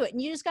that went into it,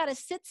 and you just got to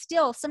sit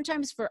still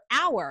sometimes for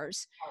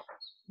hours,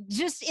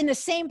 just in the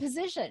same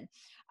position.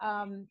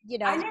 Anyway.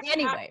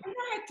 I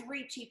had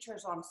 3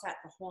 teachers on set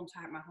my whole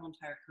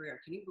entire career.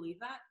 Can you believe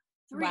that?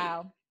 3.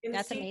 Wow.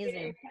 That's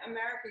amazing. In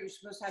America, you're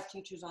supposed to have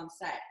teachers on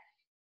set.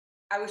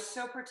 I was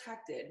so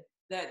protected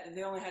that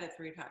they only had it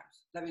 3 times.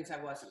 That means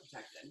I wasn't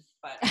protected,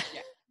 but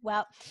yeah.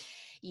 Well,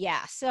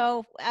 yeah.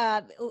 So,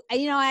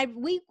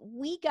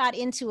 we got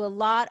into a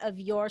lot of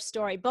your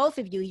story, both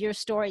of you, your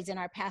stories in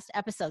our past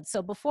episodes.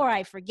 So before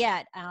I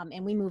forget,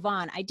 and we move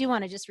on, I do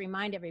want to just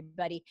remind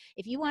everybody,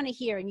 if you want to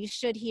hear, and you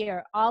should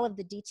hear all of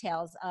the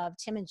details of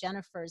Tim and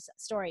Jennifer's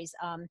stories,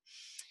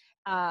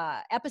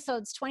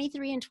 episodes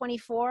 23 and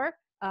 24,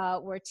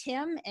 were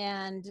Tim,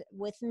 and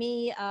with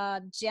me,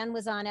 Jen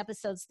was on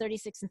episodes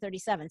 36 and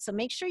 37. So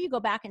make sure you go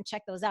back and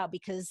check those out,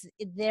 because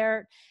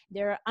they're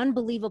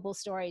unbelievable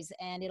stories,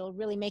 and it'll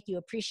really make you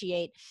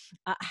appreciate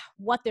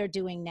what they're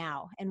doing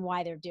now and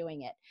why they're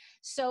doing it.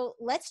 So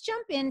let's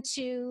jump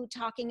into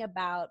talking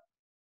about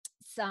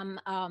some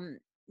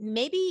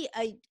maybe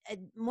a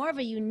more of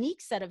a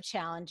unique set of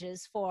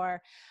challenges for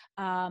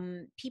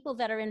people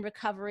that are in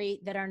recovery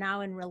that are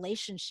now in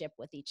relationship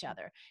with each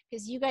other.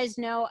 Because you guys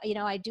know,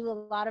 I do a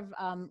lot of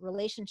I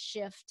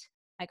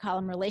call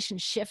them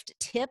RelationShift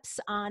tips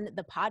on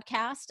the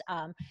podcast.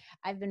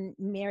 I've been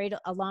married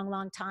a long,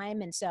 long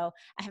time, and so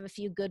I have a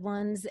few good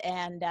ones.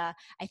 And I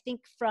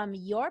think from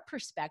your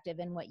perspective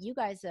and what you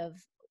guys have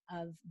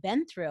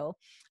been through.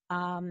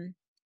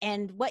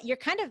 And what you're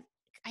kind of,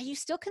 are you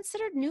still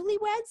considered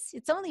newlyweds?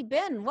 It's only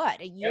been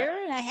what, a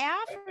year and a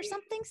half or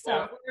something?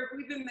 So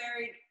we've been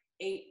married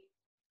 8.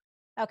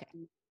 Okay.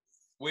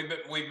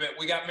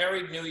 We got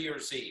married New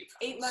Year's Eve.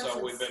 8 months.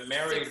 So we've been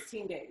married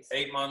 16 days.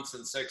 8 months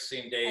and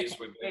 16 days. Okay.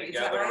 We've been Is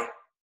that together. right?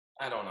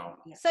 I don't know.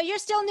 So you're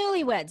still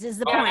newlyweds is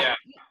the Oh, point. yeah.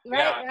 Right,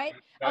 Yeah. right?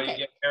 You know, Okay. you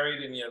get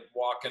married and you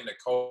walk into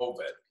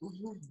COVID.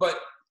 Mm-hmm. But,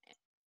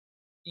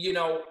 you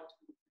know,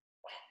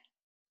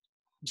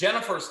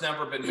 Jennifer's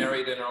never been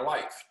married in her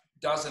life,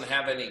 doesn't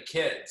have any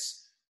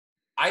kids.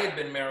 I had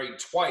been married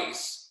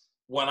twice.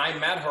 When I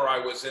met her, I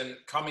was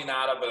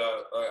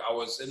I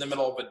was in the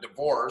middle of a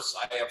divorce.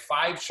 I have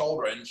 5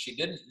 children. She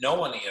didn't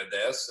know any of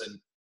this. And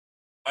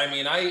I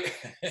mean,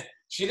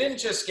 she didn't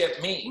just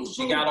get me.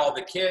 She got all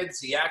the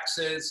kids, the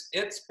exes.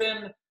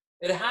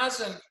 It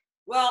hasn't.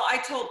 Well, I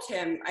told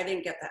Tim I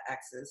didn't get the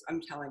exes. I'm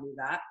telling you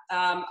that.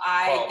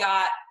 I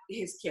got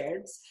his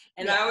kids,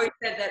 and I always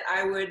said that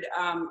I would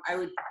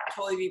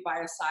totally be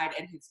by his side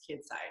and his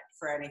kid's side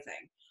for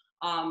anything.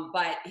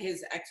 But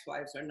his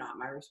ex-wives are not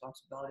my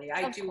responsibility.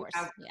 I do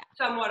have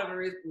somewhat of a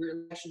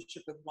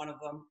relationship with one of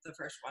them, the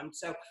first one.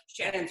 So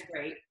Shannon's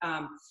great,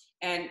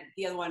 and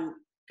the other one,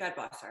 God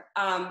bless her.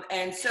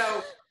 And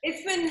so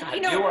it's been,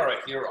 you are a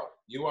hero.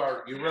 You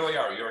really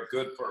are. You're a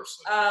good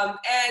person.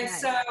 And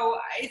so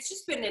it's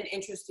just been an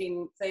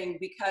interesting thing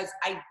because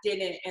I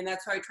didn't, and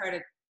that's how I try to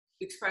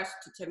express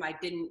to Tim, I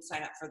didn't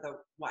sign up for the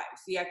wives.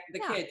 The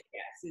kids,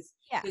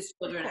 yes. His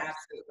children,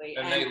 absolutely.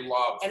 And they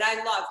love. And I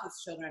love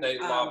his children. They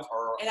love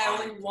her. And I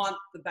would want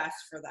the best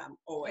for them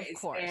always.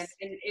 Of course. And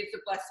it's a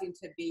blessing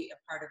to be a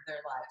part of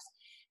their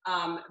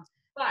lives.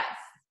 But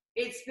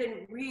it's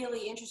been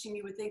really interesting.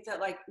 You would think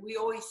that, like we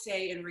always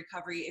say in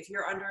recovery, if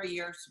you're under a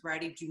year of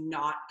sobriety, do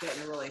not get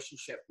in a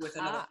relationship with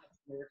another person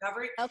in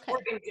recovery or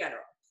in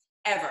general,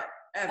 ever.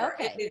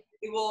 Okay.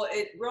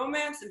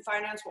 Romance and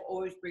finance will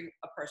always bring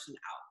a person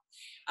out.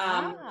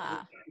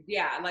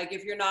 Like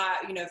if you're not,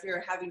 if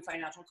you're having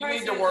financial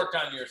crisis, you need to work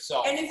on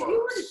yourself. And if first. you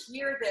were to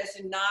hear this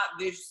and not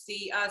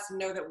see us and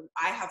know that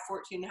I have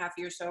 14 and a half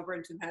years sober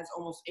and Tim has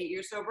almost 8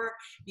 years sober,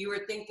 you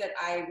would think that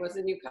I was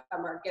a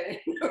newcomer getting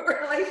into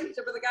a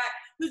relationship with a guy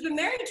who's been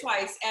married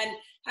twice and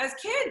has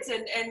kids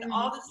and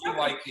all this stuff. You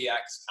like the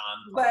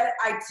ex-con. But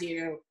I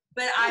do.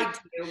 But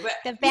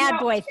the bad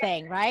boy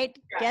thing, right?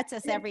 Gets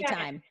us every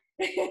time.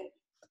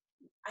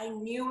 I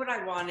knew what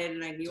I wanted,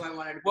 and I knew I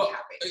wanted to be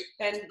happy.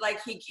 And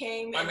like he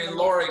came. I mean,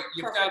 Loree,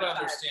 you've got to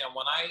understand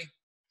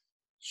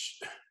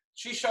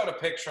she showed a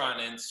picture on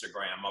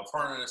Instagram of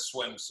her in a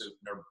swimsuit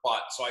and her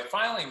butt. So I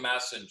finally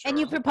messaged her. And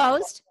you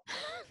proposed?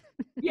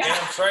 Yeah,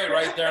 that's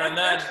right there and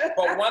then.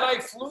 But when I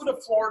flew to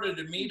Florida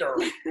to meet her,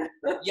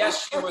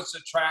 yes, she was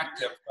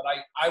attractive, but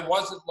I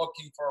wasn't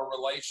looking for a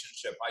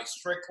relationship.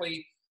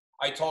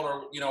 I told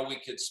her, we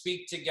could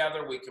speak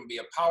together. We can be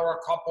a power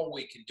couple.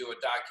 We can do a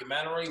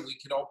documentary. We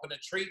could open a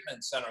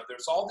treatment center.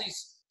 There's all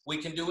these, we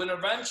can do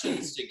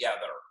interventions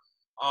together.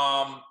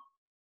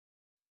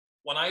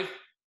 When I'm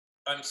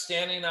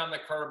standing on the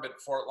curb at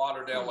Fort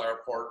Lauderdale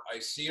Airport, I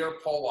see her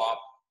pull up,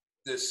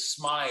 this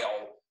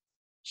smile.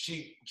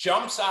 She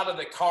jumps out of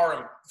the car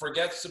and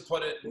forgets to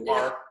put it in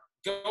park,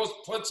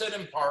 puts it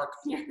in park,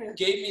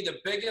 gave me the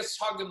biggest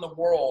hug in the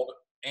world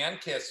and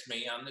kissed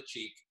me on the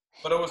cheek.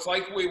 But it was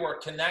like we were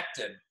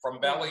connected from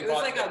belly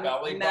button to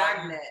belly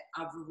button.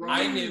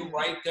 I knew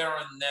right there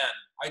and then.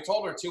 I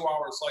told her 2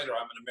 hours later,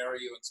 I'm going to marry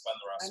you and spend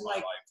the rest of my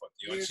life with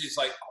you. And she's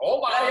like,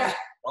 hold on.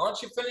 Why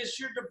don't you finish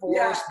your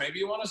divorce? Maybe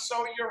you want to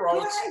sow your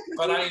oats.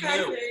 But I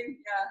knew.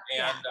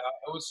 And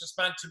it was just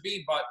meant to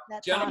be. But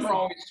that's Jennifer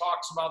always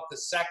talks about the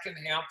second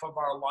half of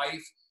our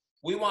life.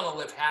 We want to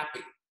live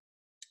happy.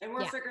 And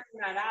we're figuring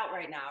that out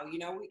right now. We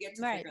get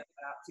to figure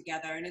that out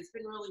together. And it's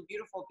been really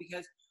beautiful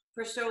because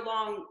for so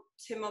long,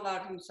 Tim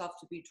allowed himself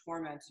to be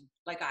tormented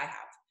like I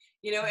have,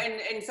 and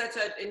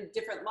in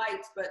different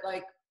lights, but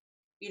like,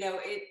 we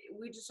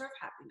deserve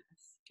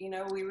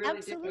happiness. We really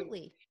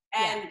Absolutely. do.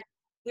 And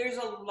there's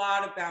a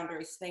lot of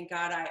boundaries. Thank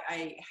God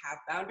I have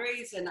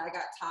boundaries, and I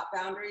got top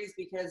boundaries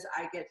because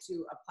I get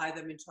to apply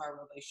them into our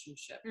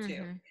relationship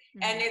too.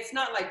 And it's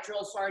not like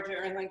drill sergeant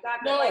or anything like that,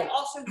 but like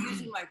also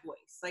using my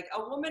voice. Like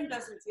a woman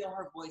doesn't feel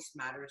her voice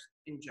matters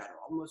in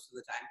general most of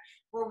the time.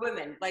 We're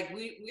women, like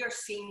we are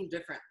seen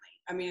differently.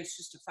 I mean, it's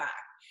just a fact.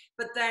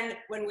 But then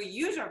when we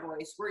use our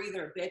voice, we're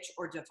either a bitch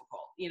or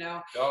difficult,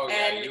 Oh,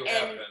 yeah, you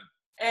have been.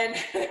 And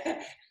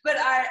but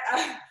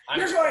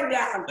you're going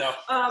down. No.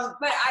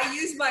 But I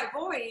use my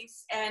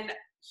voice, and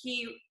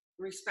he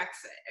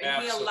respects it,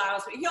 and he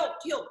allows me.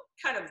 He'll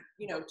kind of talk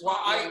me a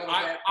little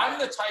bit. I'm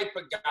the type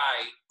of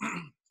guy.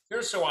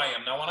 Here's who I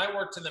am. Now, when I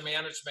worked in the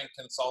management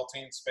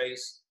consulting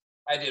space,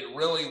 I did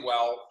really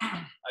well.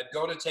 I'd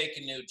go to take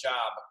a new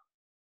job.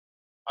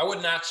 I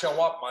would not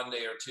show up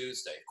Monday or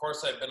Tuesday. Of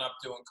course, I've been up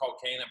doing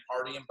cocaine and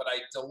partying, but I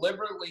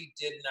deliberately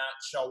did not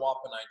show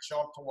up, and I'd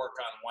show up to work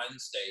on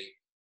Wednesday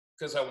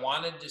because I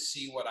wanted to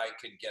see what I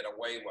could get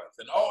away with.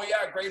 And, oh,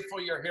 yeah,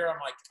 grateful you're here. I'm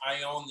like,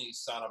 I own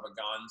these son of a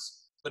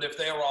guns. But if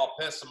they were all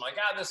pissed, I'm like,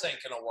 this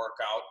ain't going to work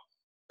out.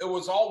 it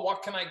was all,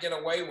 what can I get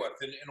away with?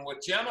 And with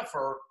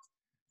Jennifer,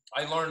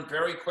 I learned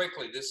very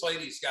quickly, this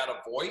lady's got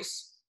a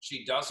voice.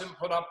 She doesn't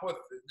put up with,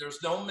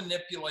 there's no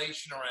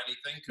manipulation or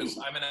anything, because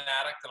I'm an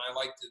addict and I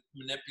like to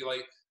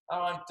manipulate.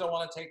 Oh, I don't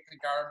want to take the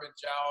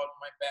garbage out,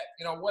 my bed,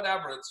 you know,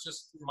 whatever. It's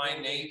just my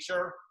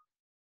nature.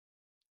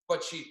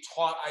 But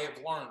I have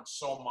learned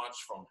so much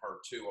from her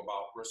too,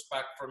 about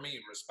respect for me,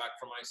 respect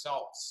for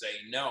myself,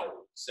 say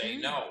no, say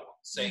no,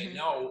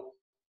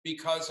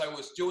 because I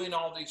was doing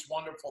all these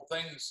wonderful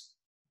things,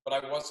 but I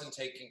wasn't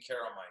taking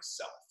care of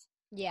myself.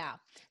 Yeah.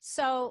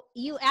 So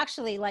you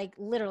actually like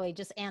literally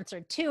just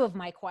answered two of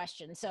my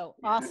questions. So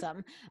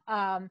awesome.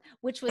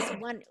 Which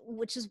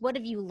is what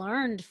have you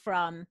learned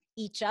from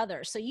each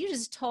other? So you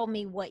just told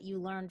me what you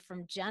learned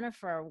from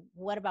Jennifer.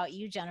 What about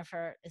you,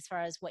 Jennifer, as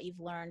far as what you've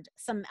learned,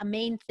 a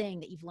main thing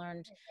that you've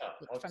learned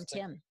from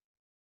Tim?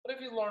 What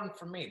have you learned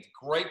from me?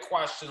 Great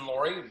question,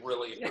 Loree.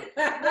 Really.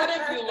 What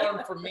have you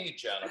learned from me,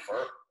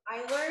 Jennifer?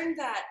 I learned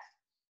that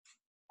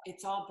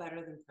it's all better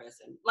than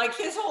prison. Like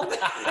his whole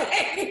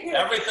thing.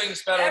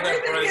 Everything's better than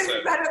prison. Everything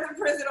is better than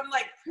prison. I'm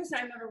like, prison,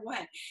 I never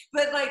went.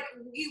 But like,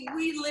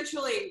 we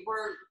literally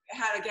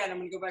again, I'm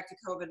going to go back to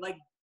COVID. Like,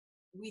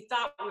 we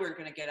thought we were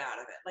going to get out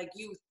of it. Like,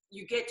 you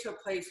get to a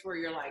place where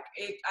you're like,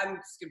 I'm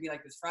just going to be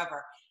like this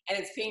forever. And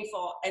it's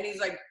painful. And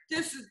he's like,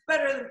 this is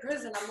better than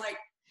prison. I'm like,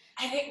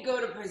 I didn't go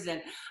to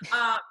prison.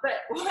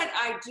 But what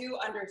I do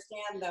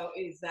understand, though,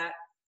 is that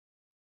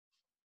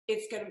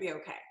it's going to be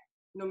okay,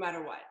 no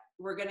matter what.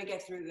 We're going to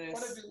get through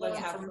this. Let's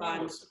have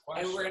fun.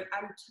 And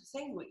I'm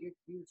saying what you've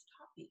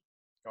taught me.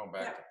 Going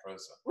back to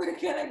prison. We're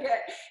going to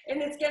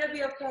and it's going to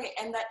be okay.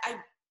 And that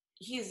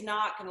he's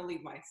not going to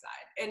leave my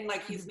side. And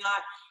like, he's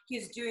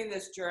doing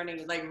this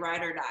journey, like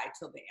ride or die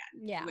till the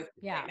end. Yeah. With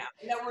me right now.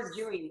 And that we're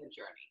doing the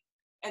journey.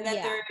 And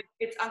that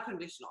it's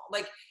unconditional.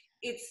 Like,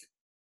 it's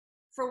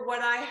for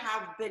what I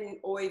have been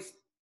always,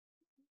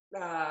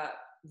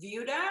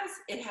 viewed as,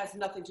 it has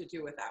nothing to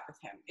do with that with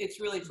him. It's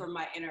really for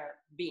my inner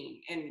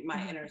being and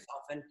my inner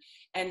self,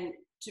 and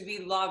to be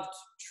loved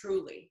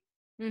truly,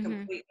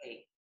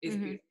 completely is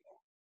beautiful.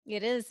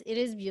 It is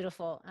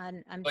beautiful.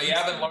 But you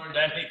haven't learned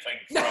anything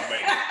from me.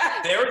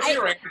 There's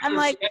your answer. I'm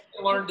like, she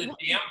hasn't learned a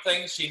damn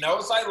thing. She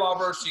knows I love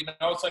her. She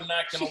knows I'm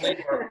not going to leave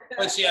her,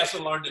 but she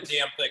hasn't learned a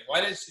damn thing.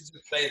 Why didn't she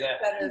just say that?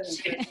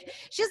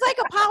 She's like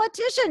a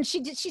politician.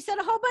 She said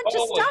a whole bunch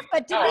of stuff,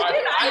 but did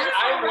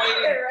I'm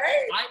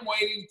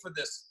waiting for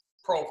this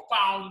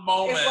profound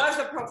moment. It was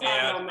a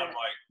profound moment. I'm like,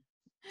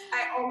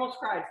 I almost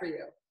cried for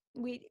you.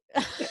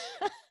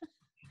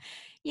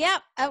 Yeah,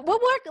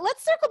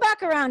 let's circle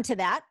back around to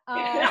that.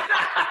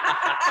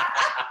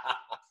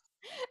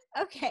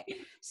 Okay,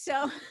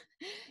 so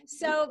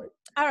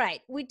all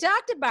right, we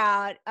talked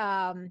about,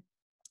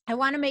 I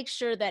want to make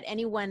sure that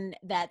anyone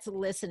that's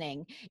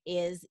listening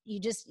is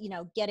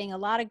getting a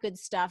lot of good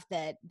stuff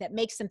that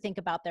makes them think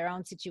about their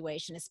own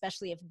situation,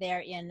 especially if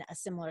they're in a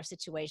similar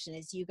situation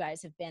as you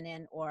guys have been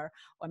in, or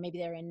maybe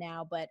they're in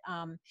now. But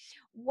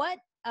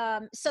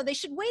so they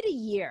should wait a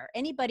year.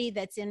 Anybody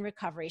that's in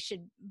recovery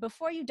should,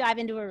 before you dive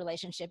into a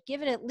relationship,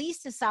 give it at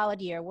least a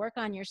solid year, work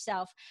on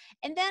yourself.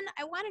 And then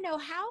I want to know,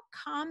 how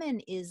common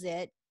is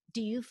it,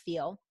 do you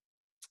feel,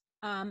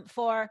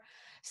 for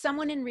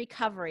someone in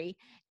recovery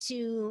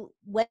to,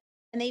 when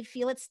they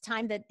feel it's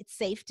time that it's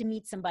safe to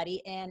meet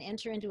somebody and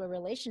enter into a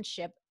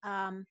relationship,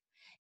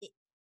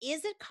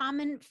 is it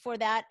common for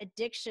that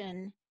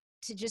addiction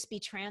to just be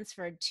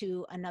transferred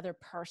to another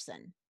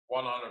person?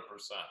 100%.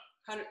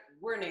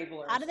 We're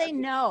enablers. How do they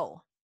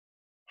know?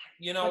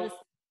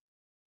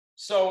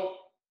 So,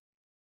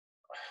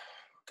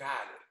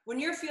 God. When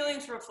your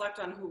feelings reflect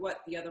on what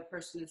the other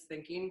person is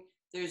thinking,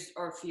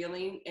 or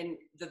feeling, and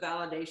the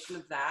validation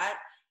of that,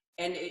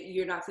 and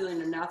you're not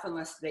feeling enough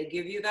unless they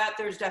give you that,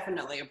 there's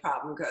definitely a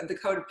problem. The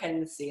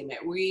codependency in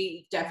it.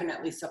 We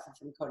definitely suffer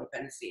from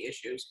codependency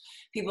issues,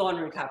 people in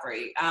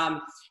recovery.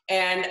 You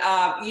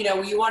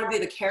want to be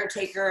the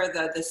caretaker,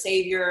 the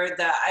savior,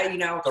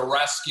 the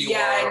rescuer.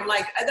 Yeah, and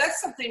like, that's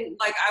something,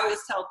 like, I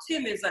always tell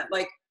Tim, is that,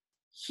 like,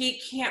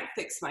 he can't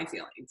fix my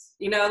feelings.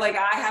 Like,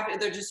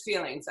 they're just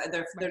feelings.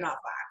 They're not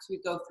facts. We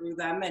go through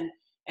them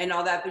and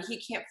all that, but he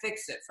can't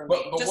fix it for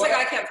me. Just like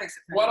I can't fix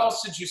it for him. What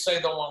else did you say,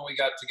 though, when we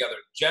got together?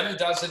 Jen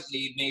doesn't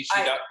need me.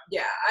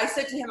 I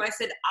said to him,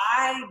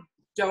 I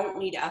don't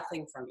need a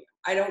thing from you.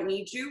 I don't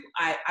need you.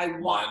 I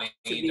want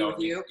to be with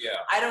you. Yeah.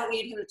 I don't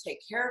need him to take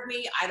care of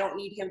me. I don't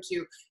need him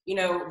to,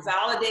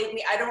 validate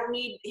me. I don't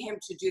need him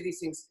to do these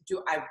things.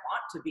 I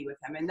want to be with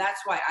him. And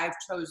that's why I've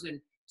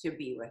chosen to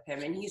be with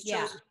him. And he's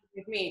chosen to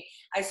be with me.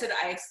 I said,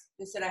 I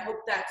hope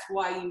that's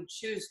why you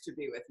choose to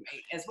be with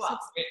me as well.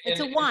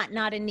 It's a want,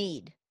 not a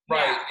need.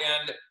 Right.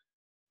 Yeah. And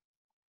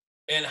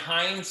in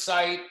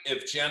hindsight,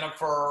 if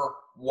Jennifer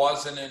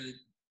wasn't in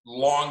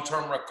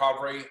long-term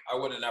recovery, I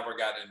would have never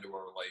got into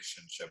a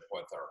relationship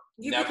with her.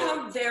 You Never.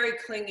 become very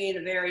clingy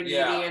and very needy.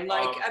 Yeah, And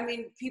like, I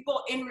mean,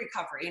 people in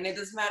recovery, and it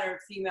doesn't matter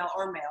if female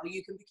or male,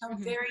 you can become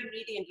very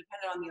needy and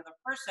dependent on the other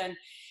person.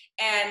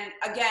 And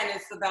again,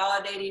 it's the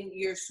validating,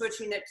 you're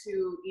switching it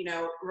to, you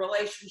know,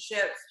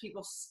 relationships,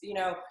 people, you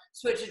know,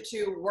 switch it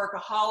to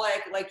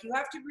workaholic. Like, you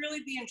have to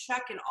really be in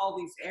check in all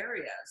these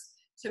areas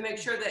to make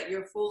sure that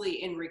you're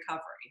fully in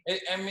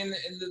recovery. I mean,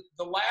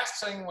 the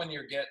last thing when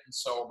you're getting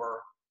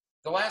sober,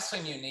 the last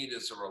thing you need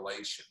is a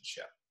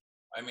relationship.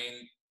 I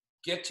mean,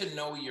 get to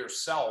know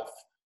yourself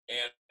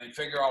and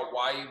figure out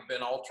why you've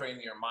been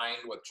altering your mind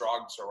with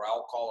drugs or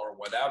alcohol or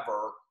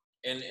whatever,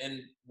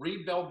 and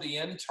rebuild the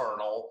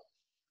internal,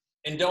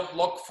 and don't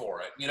look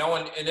for it, you know.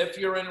 And if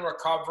you're in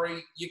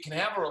recovery, you can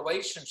have a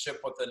relationship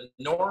with a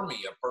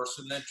normie, a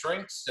person that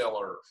drinks still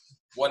or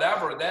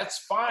whatever.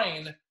 That's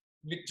fine.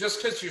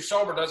 Just because you're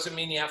sober doesn't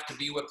mean you have to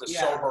be with a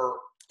sober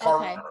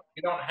partner. Okay.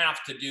 You don't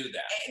have to do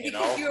that.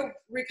 Because your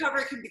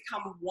recovery can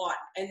become one,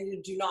 and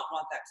you do not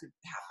want that to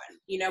happen.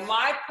 You know,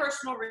 my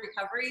personal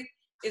recovery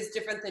is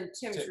different than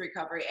Tim's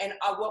recovery, and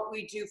what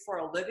we do for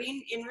a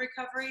living in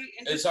recovery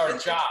is our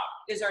job.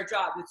 Is our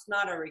job. It's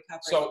not our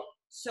recovery.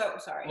 So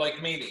sorry.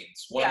 Like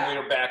meetings when we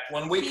were back,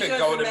 when we could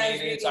go to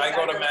meetings, I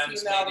go to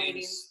men's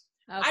meetings.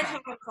 Okay. I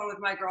talk on the phone with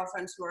my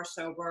girlfriends who are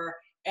sober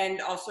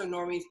and also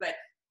normies, but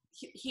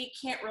he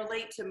can't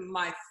relate to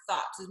my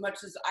thoughts as much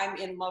as I'm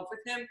in love with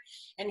him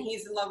and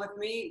he's in love with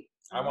me.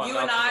 You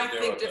and I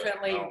think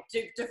differently,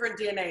 different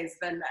DNAs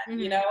than men,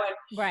 you know?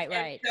 And,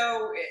 right.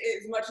 So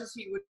as much as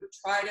he would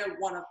try to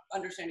want to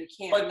understand,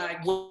 he can't.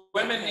 But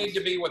women need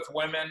to be with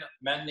women,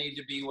 men need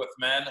to be with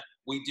men.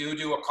 We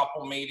do a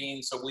couple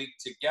meetings a week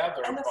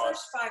together. And the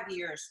first 5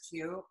 years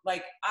too,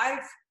 like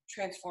I've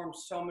transformed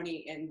so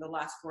many in the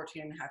last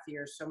 14 and a half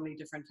years, so many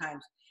different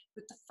times.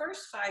 But the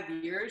first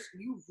 5 years,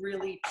 you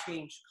really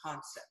changed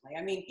constantly.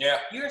 I mean,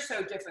 you're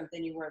so different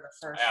than you were the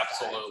first.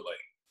 Absolutely.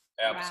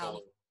 Wow.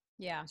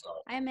 Yeah, so.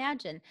 I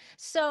imagine.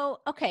 So,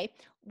 okay,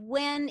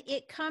 when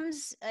it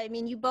comes, I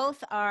mean, you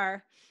both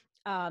are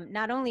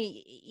not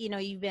only, you know,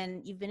 you've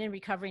been in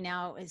recovery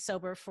now,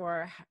 sober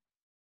for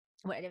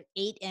what,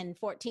 8 and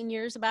 14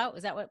 years about,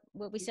 is that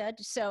what we said?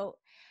 So,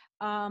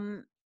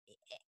 and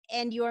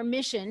your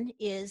mission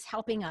is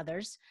helping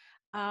others.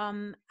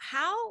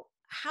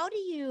 How do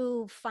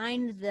you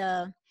find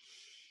the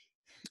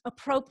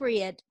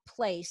appropriate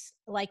place,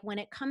 like when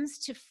it comes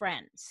to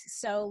friends?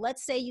 So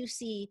let's say you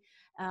see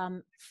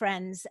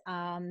friends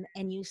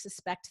and you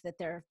suspect that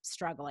they're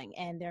struggling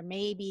and they're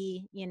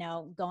maybe, you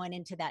know, going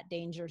into that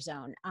danger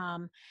zone.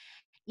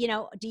 You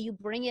know, do you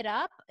bring it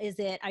up?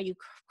 Are you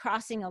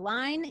crossing a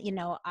line? You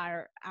know,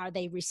 are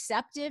they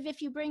receptive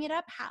if you bring it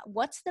up?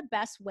 What's the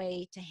best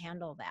way to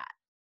handle that?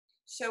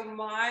 So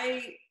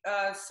my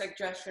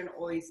suggestion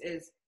always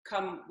is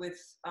come with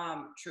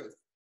truth.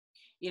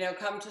 You know,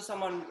 come to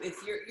someone, if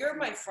you're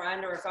my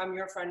friend, or if I'm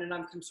your friend and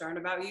I'm concerned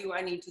about you,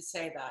 I need to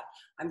say that.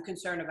 I'm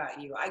concerned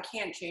about you. I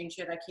can't change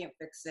it. I can't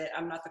fix it.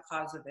 I'm not the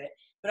cause of it.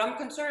 But I'm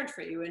concerned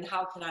for you, and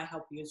how can I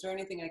help you? Is there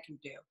anything I can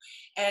do?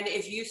 And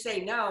if you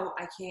say, no,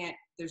 I can't,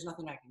 there's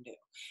nothing I can do.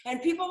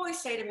 And people always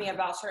say to me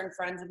about certain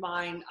friends of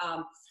mine,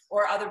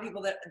 or other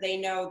people that they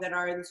know that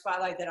are in the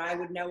spotlight that I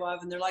would know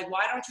of, and they're like,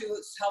 why don't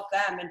you help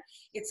them? And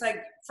it's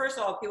like, first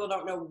of all, people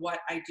don't know what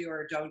I do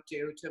or don't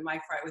do with my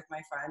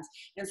friends.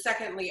 And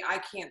secondly, I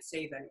can't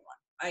save anyone.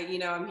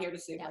 I'm here to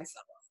save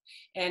myself.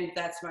 And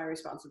that's my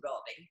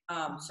responsibility.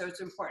 So it's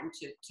important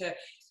to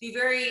be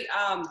very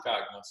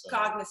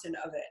cognizant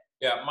of it.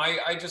 Yeah,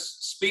 I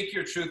just speak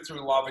your truth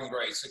through love and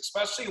grace,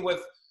 especially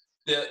with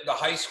the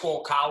high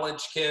school,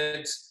 college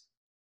kids.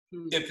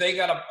 If they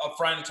got a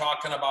friend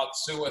talking about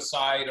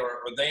suicide,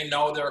 or they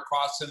know they're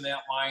crossing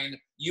that line,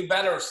 you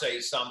better say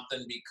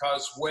something,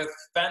 because with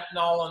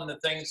fentanyl and the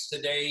things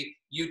today,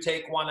 you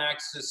take one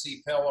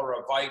ecstasy pill or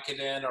a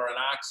Vicodin or an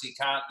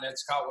OxyContin,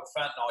 it's caught with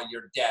fentanyl,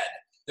 you're dead.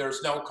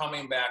 There's no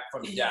coming back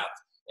from death.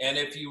 And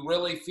if you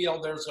really feel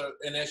there's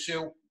an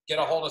issue, get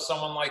a hold of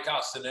someone like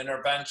us, an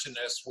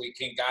interventionist. We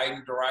can guide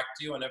and direct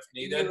you, and if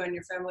needed, you and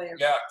your family.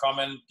 Come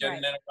and get an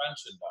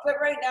intervention done. But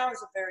right now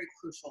is a very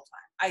crucial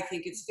time. I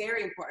think it's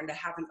very important to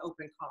have an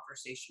open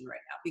conversation right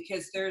now,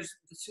 because the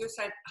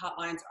suicide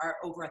hotlines are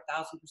over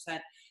 1,000%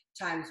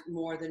 times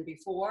more than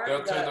before.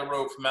 Go through the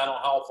roof. Mental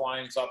health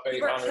lines up 850%.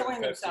 People are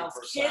killing themselves.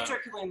 Kids are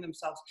killing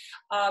themselves.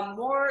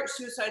 More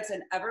suicides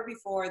than ever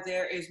before.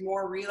 There is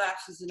more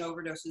relapses and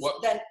overdoses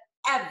than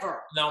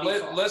ever. Now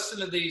listen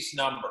to these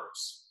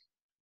numbers.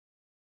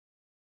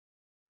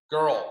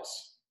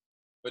 Girls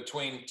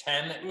between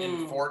 10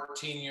 and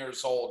 14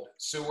 years old,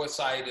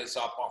 suicide is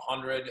up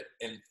 140%.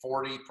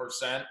 Oh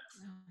my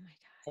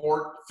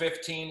God.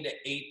 15 to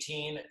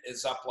 18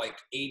 is up like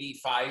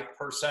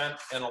 85%.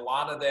 And a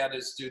lot of that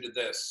is due to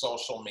this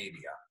social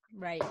media.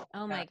 Right.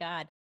 Oh my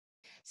God.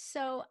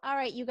 So, all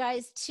right, you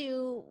guys,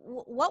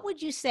 what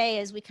would you say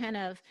as we kind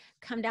of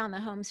come down the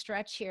home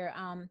stretch here,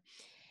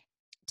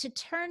 to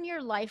turn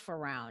your life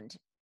around?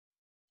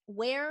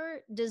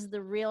 Where does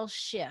the real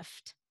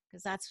shift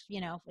because that's,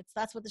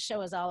 that's what the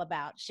show is all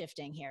about,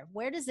 shifting here.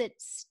 Where does it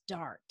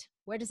start?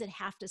 Where does it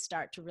have to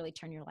start to really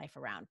turn your life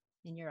around,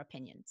 in your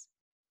opinions?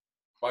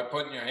 By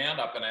putting your hand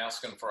up and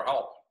asking for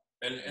help.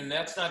 And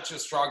that's not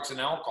just drugs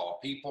and alcohol.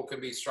 People could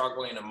be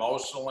struggling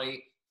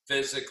emotionally,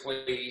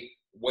 physically,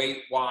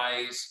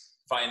 weight-wise,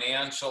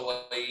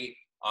 financially,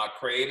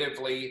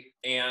 creatively,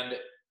 and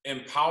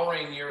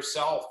empowering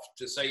yourself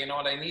to say, you know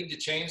what, I need to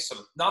change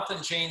some.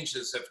 Nothing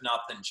changes if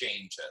nothing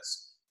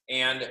changes.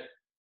 And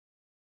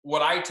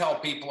what I tell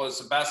people is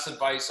the best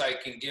advice I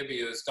can give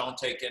you is don't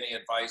take any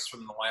advice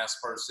from the last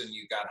person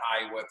you got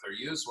high with or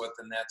used with,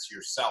 and that's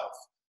yourself.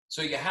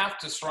 So you have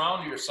to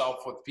surround yourself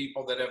with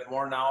people that have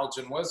more knowledge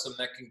and wisdom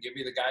that can give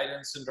you the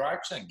guidance and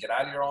direction. Get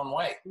out of your own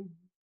way.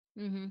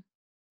 Mm-hmm.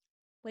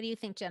 What do you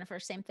think,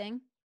 Jennifer? Same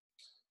thing?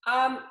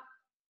 I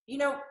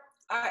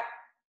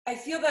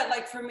feel that,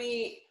 like, for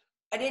me,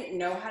 I didn't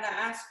know how to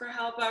ask for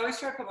help. I always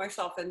try to put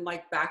myself in,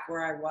 like, back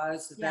where I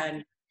was.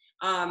 Yeah.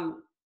 Then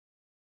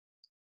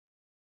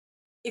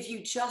if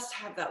you just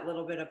have that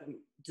little bit of a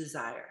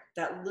desire,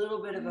 that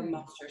little bit of a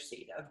mustard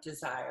seed of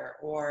desire,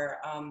 or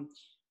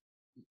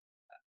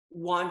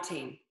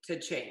wanting to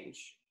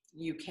change,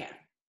 you can.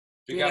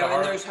 And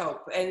there's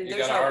hope. And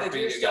there's hope. If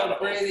you're still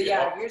breathing,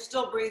 if you're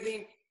still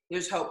breathing,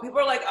 there's hope. People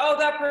are like, oh,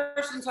 that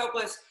person's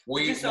hopeless.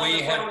 We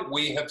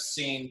have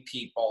seen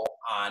people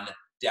on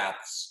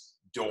death's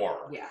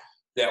door. Yeah.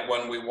 That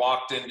when we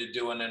walked in to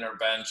do an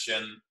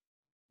intervention,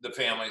 the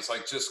family's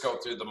like, just go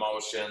through the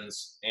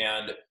motions,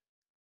 and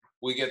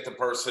we get the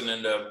person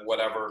into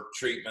whatever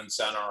treatment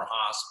center or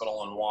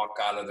hospital and walk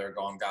out of there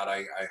going, God,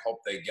 I hope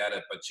they get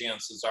it. But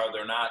chances are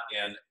they're not.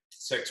 And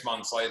 6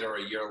 months later,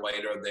 a year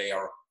later, they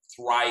are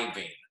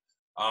thriving.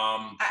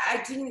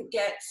 I didn't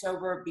get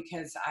sober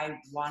because I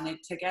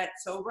wanted to get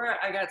sober.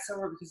 I got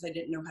sober because I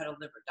didn't know how to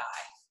live or die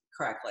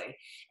correctly.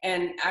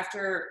 And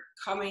after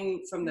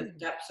coming from the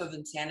depths of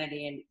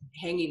insanity and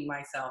hanging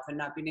myself and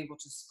not being able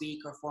to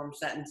speak or form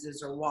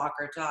sentences or walk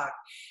or talk,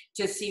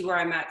 to see where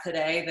I'm at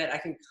today, that I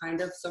can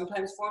kind of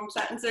sometimes form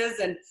sentences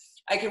and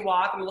I can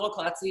walk. I'm a little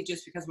klutzy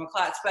just because I'm a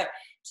klutz, but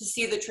to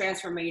see the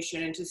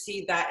transformation and to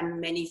see that in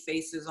many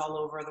faces all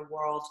over the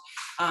world,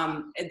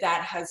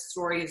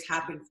 story has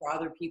happened for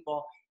other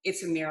people.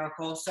 It's a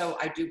miracle. So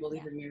I do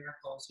believe in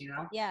miracles,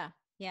 Yeah.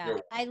 Yeah.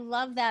 I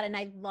love that. And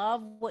I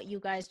love what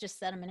you guys just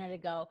said a minute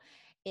ago.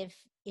 If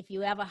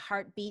you have a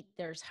heartbeat,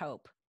 there's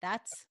hope.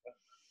 That's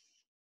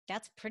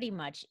pretty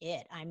much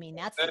it. I mean,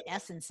 that's the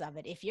essence of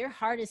it. If your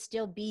heart is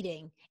still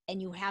beating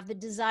and you have the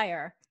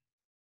desire,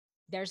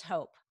 there's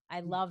hope.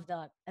 I love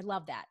that.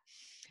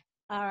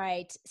 All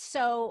right.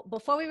 So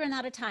before we run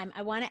out of time,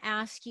 I want to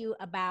ask you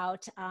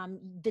about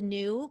the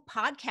new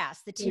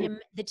podcast, the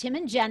Tim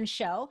and Jen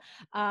Show.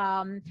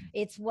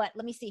 It's let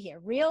me see here.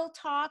 Real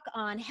talk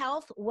on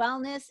health,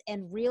 wellness,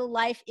 and real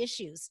life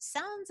issues.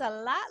 Sounds a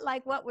lot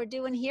like what we're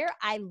doing here.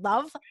 I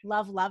love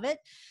it.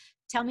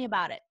 Tell me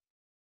about it.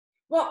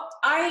 Well,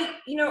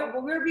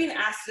 when we were being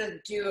asked to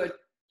do a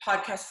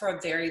podcast for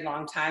a very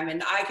long time,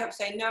 and I kept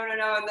saying no,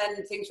 and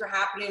then things were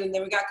happening, and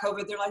then we got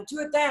COVID. They're like, do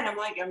it then. I'm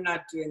like, I'm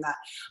not doing that.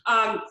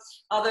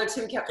 Although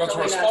Tim kept because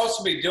we're supposed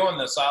to be doing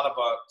this out of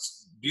a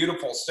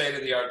beautiful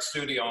state-of-the-art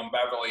studio in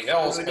Beverly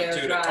Hills, but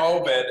due to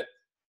COVID,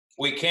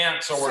 we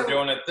can't, so we're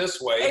doing it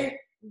this way. And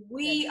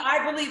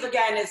I believe,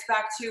 again, it's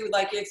back to,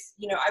 like, I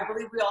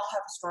believe we all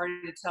have a story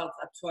to tell. It's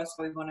up to us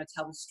when we want to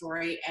tell the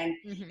story, and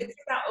it's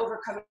about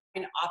overcoming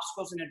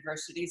obstacles and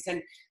adversities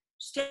and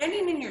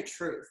standing in your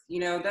truth.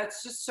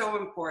 That's just so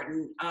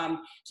important,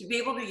 to be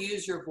able to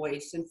use your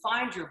voice and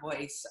find your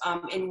voice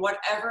in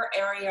whatever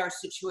area or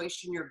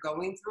situation you're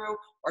going through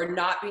or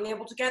not being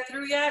able to get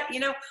through yet.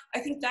 I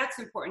think that's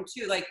important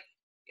too. Like,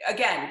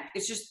 again,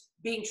 it's just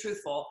being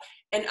truthful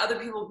and other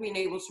people being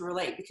able to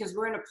relate, because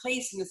we're in a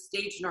place in a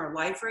stage in our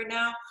life right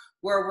now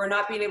where we're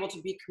not being able to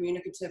be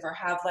communicative or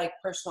have, like,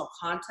 personal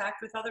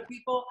contact with other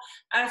people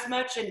as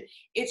much. And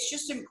it's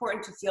just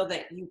important to feel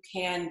that you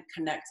can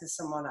connect to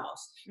someone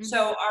else.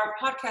 So our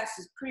podcast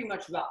is pretty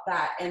much about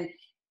that and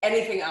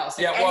anything else.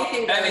 Yeah,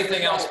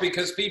 anything else,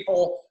 because we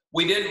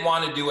didn't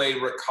want to do a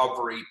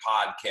recovery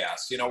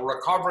podcast.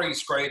 Recovery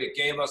is great. It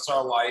gave us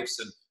our lives,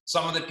 and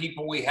some of the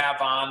people we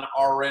have on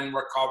are in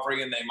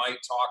recovery, and they might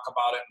talk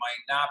about it,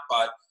 might not,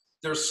 but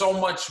there's so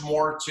much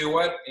more to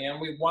it,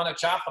 and we want to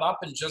chop it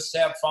up and just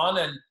have fun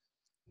and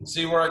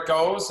see where it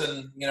goes.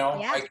 And,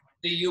 I can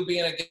see you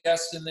being a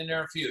guest in the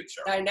near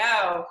future. I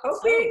know.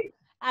 Hopefully.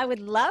 I would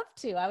love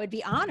to. I would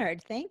be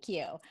honored. Thank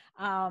you.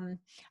 All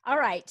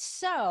right.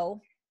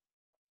 So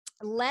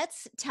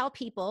let's tell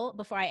people,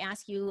 before I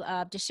ask you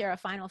to share a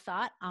final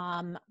thought,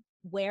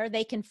 where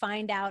they can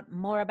find out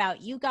more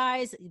about you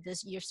guys,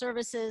 your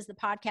services, the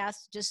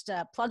podcast. Just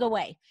plug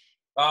away.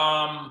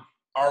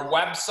 Our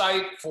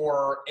website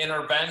for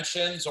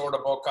interventions or to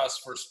book us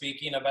for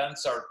speaking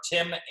events are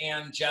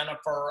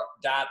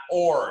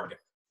timandjennifer.org.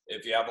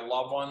 If you have a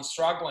loved one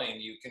struggling,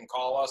 you can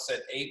call us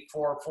at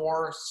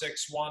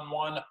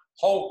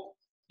 844-611-HOPE.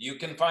 You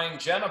can find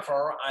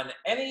Jennifer on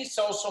any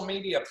social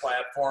media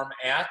platform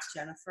at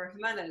Jennifer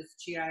Gimenez,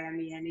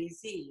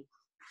 Gimenez.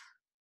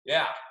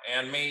 Yeah,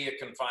 and me, you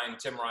can find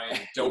Tim Ryan,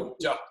 Dope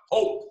to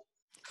Hope.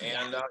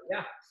 And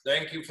yeah,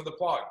 thank you for the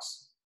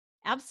plugs.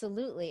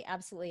 Absolutely.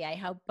 Absolutely. I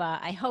hope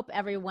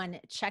everyone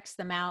checks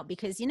them out,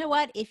 because you know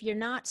what, if you're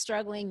not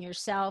struggling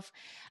yourself,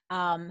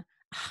 100%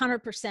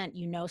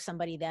 you know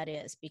somebody that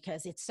is,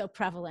 because it's so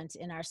prevalent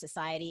in our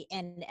society.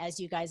 And as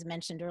you guys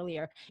mentioned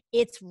earlier,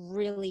 it's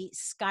really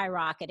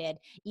skyrocketed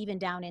even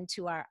down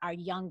into our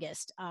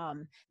youngest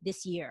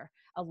this year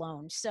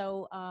alone.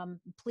 So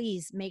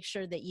please make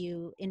sure that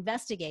you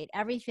investigate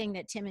everything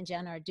that Tim and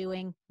Jen are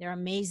doing. They're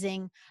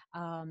amazing.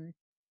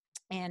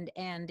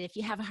 And if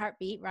you have a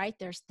heartbeat, right,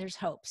 there's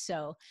hope.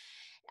 So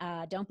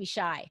don't be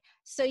shy.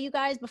 So you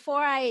guys,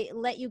 before I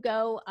let you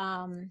go,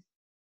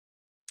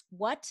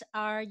 what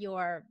are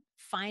your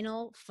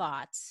final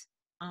thoughts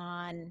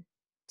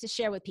to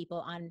share with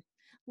people on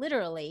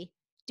literally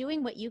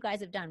doing what you guys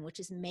have done, which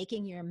is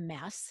making your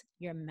mess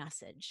your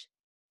message?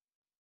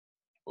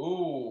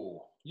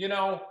 Ooh,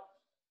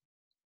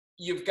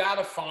 you've got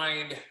to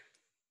find,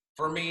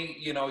 for me,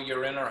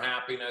 your inner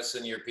happiness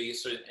and your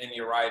peace and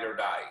your ride or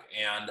die.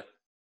 And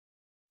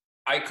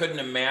I couldn't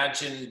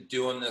imagine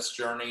doing this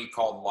journey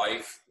called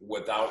life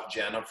without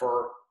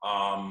Jennifer,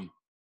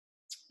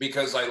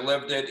 because I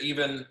lived it.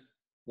 Even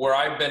where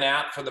I've been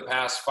at for the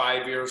past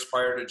 5 years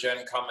prior to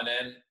Jen coming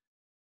in,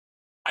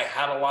 I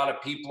had a lot of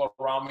people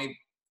around me,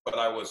 but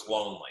I was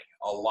lonely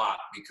a lot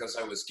because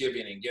I was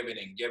giving and giving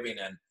and giving.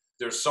 And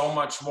there's so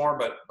much more,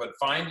 but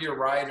find your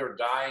ride or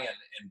die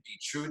and be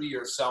true to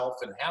yourself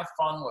and have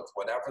fun with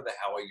whatever the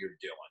hell you're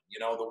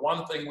doing. The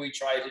one thing we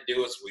try to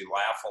do is we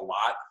laugh a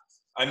lot.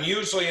 I'm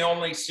usually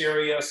only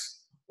serious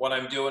when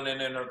I'm doing an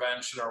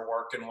intervention or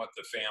working with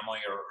the family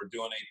or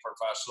doing a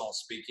professional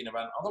speaking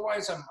event.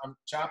 Otherwise, I'm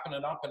chopping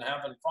it up and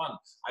having fun.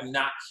 I'm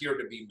not here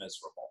to be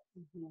miserable.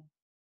 Mm-hmm.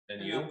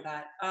 And I you? love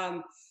that.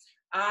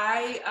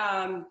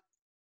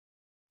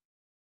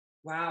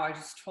 Wow, I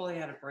just totally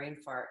had a brain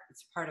fart.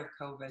 It's part of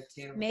COVID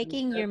too.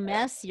 Making your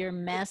mess your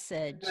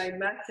message. My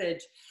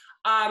message.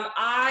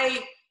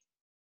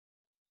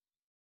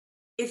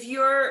 If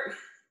you're,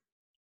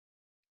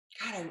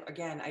 God,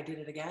 I did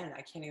it again.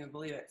 I can't even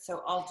believe it.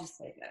 So I'll just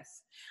say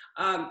this.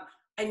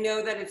 I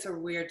know that it's a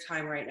weird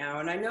time right now.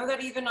 And I know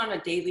that even on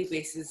a daily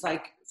basis,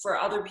 like for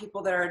other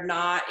people that are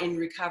not in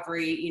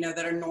recovery,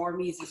 that are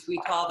normies, as we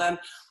call them,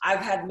 I've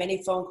had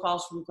many phone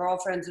calls from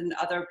girlfriends and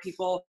other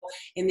people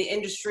in the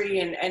industry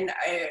and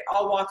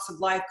all walks of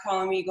life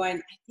calling me going,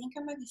 I think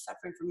I might be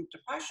suffering from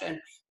depression,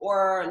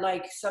 or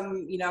like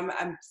some,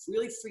 I'm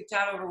really freaked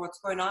out over what's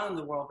going on in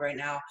the world right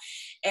now.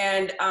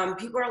 And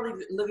people are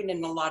living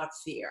in a lot of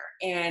fear,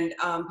 and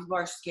people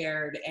are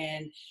scared,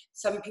 and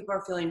some people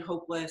are feeling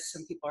hopeless.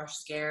 Some people are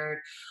scared.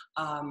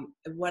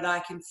 What I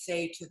can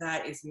say to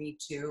that is me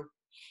too.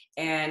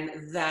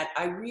 And that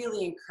I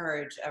really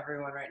encourage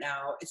everyone right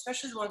now,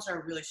 especially the ones that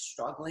are really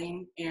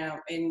struggling,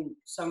 in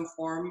some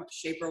form,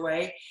 shape, or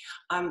way,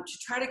 to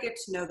try to get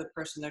to know the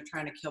person they're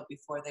trying to kill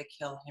before they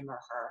kill him or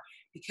her,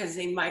 because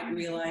they might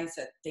realize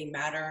that they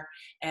matter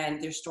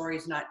and their story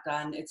is not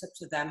done. It's up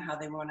to them how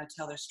they want to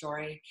tell their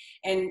story,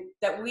 and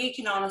that we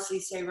can honestly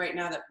say right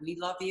now that we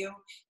love you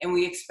and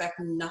we expect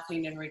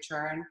nothing in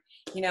return.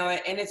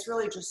 And it's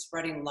really just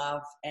spreading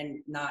love and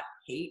not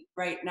hate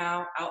right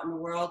now out in the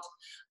world,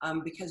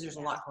 because there's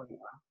a lot going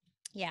on.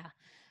 Yeah,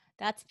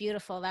 that's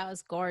beautiful. That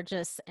was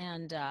gorgeous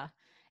and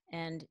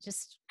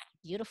just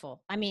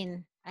beautiful. I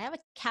mean, I have a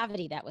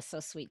cavity that was so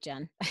sweet,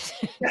 Jen.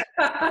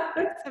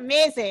 It's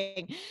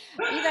amazing.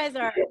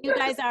 You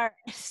guys are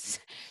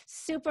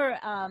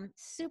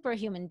super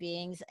human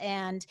beings,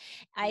 and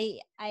I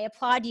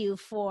applaud you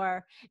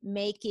for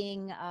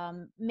making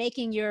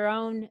your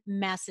own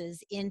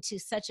messes into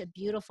such a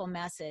beautiful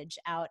message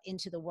out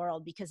into the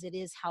world, because it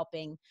is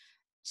helping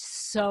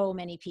so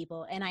many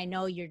people, and I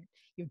know you're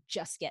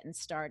just getting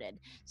started.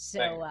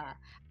 So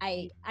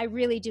I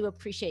really do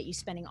appreciate you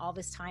spending all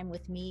this time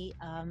with me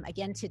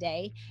again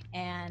today,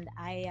 and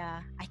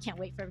I can't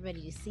wait for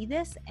everybody to see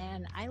this,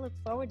 and I look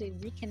forward to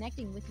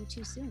reconnecting with you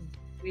too soon.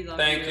 We love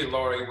Thank you,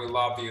 Loree. We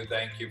love you.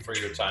 Thank you for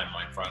your time,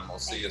 my friend. We'll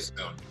see you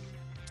soon.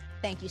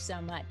 Thank you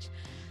so much.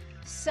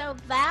 So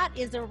that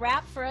is a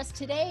wrap for us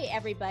today,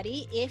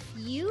 everybody. If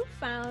you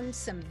found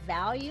some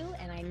value,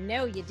 and I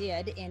know you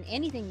did, in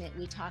anything that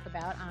we talk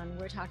about on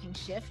We're Talking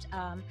Shift,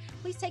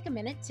 please take a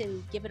minute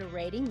to give it a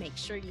rating. Make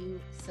sure you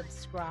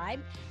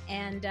subscribe,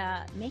 and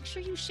make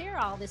sure you share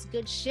all this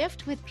good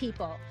shift with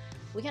people.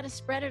 We got to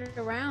spread it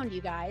around,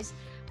 you guys.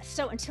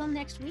 So until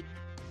next week,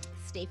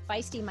 stay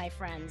feisty, my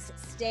friends.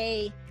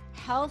 Stay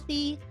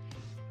healthy.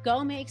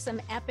 Go make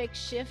some epic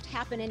shift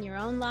happen in your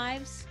own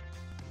lives.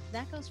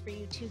 That goes for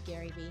you too,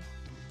 Gary Vee.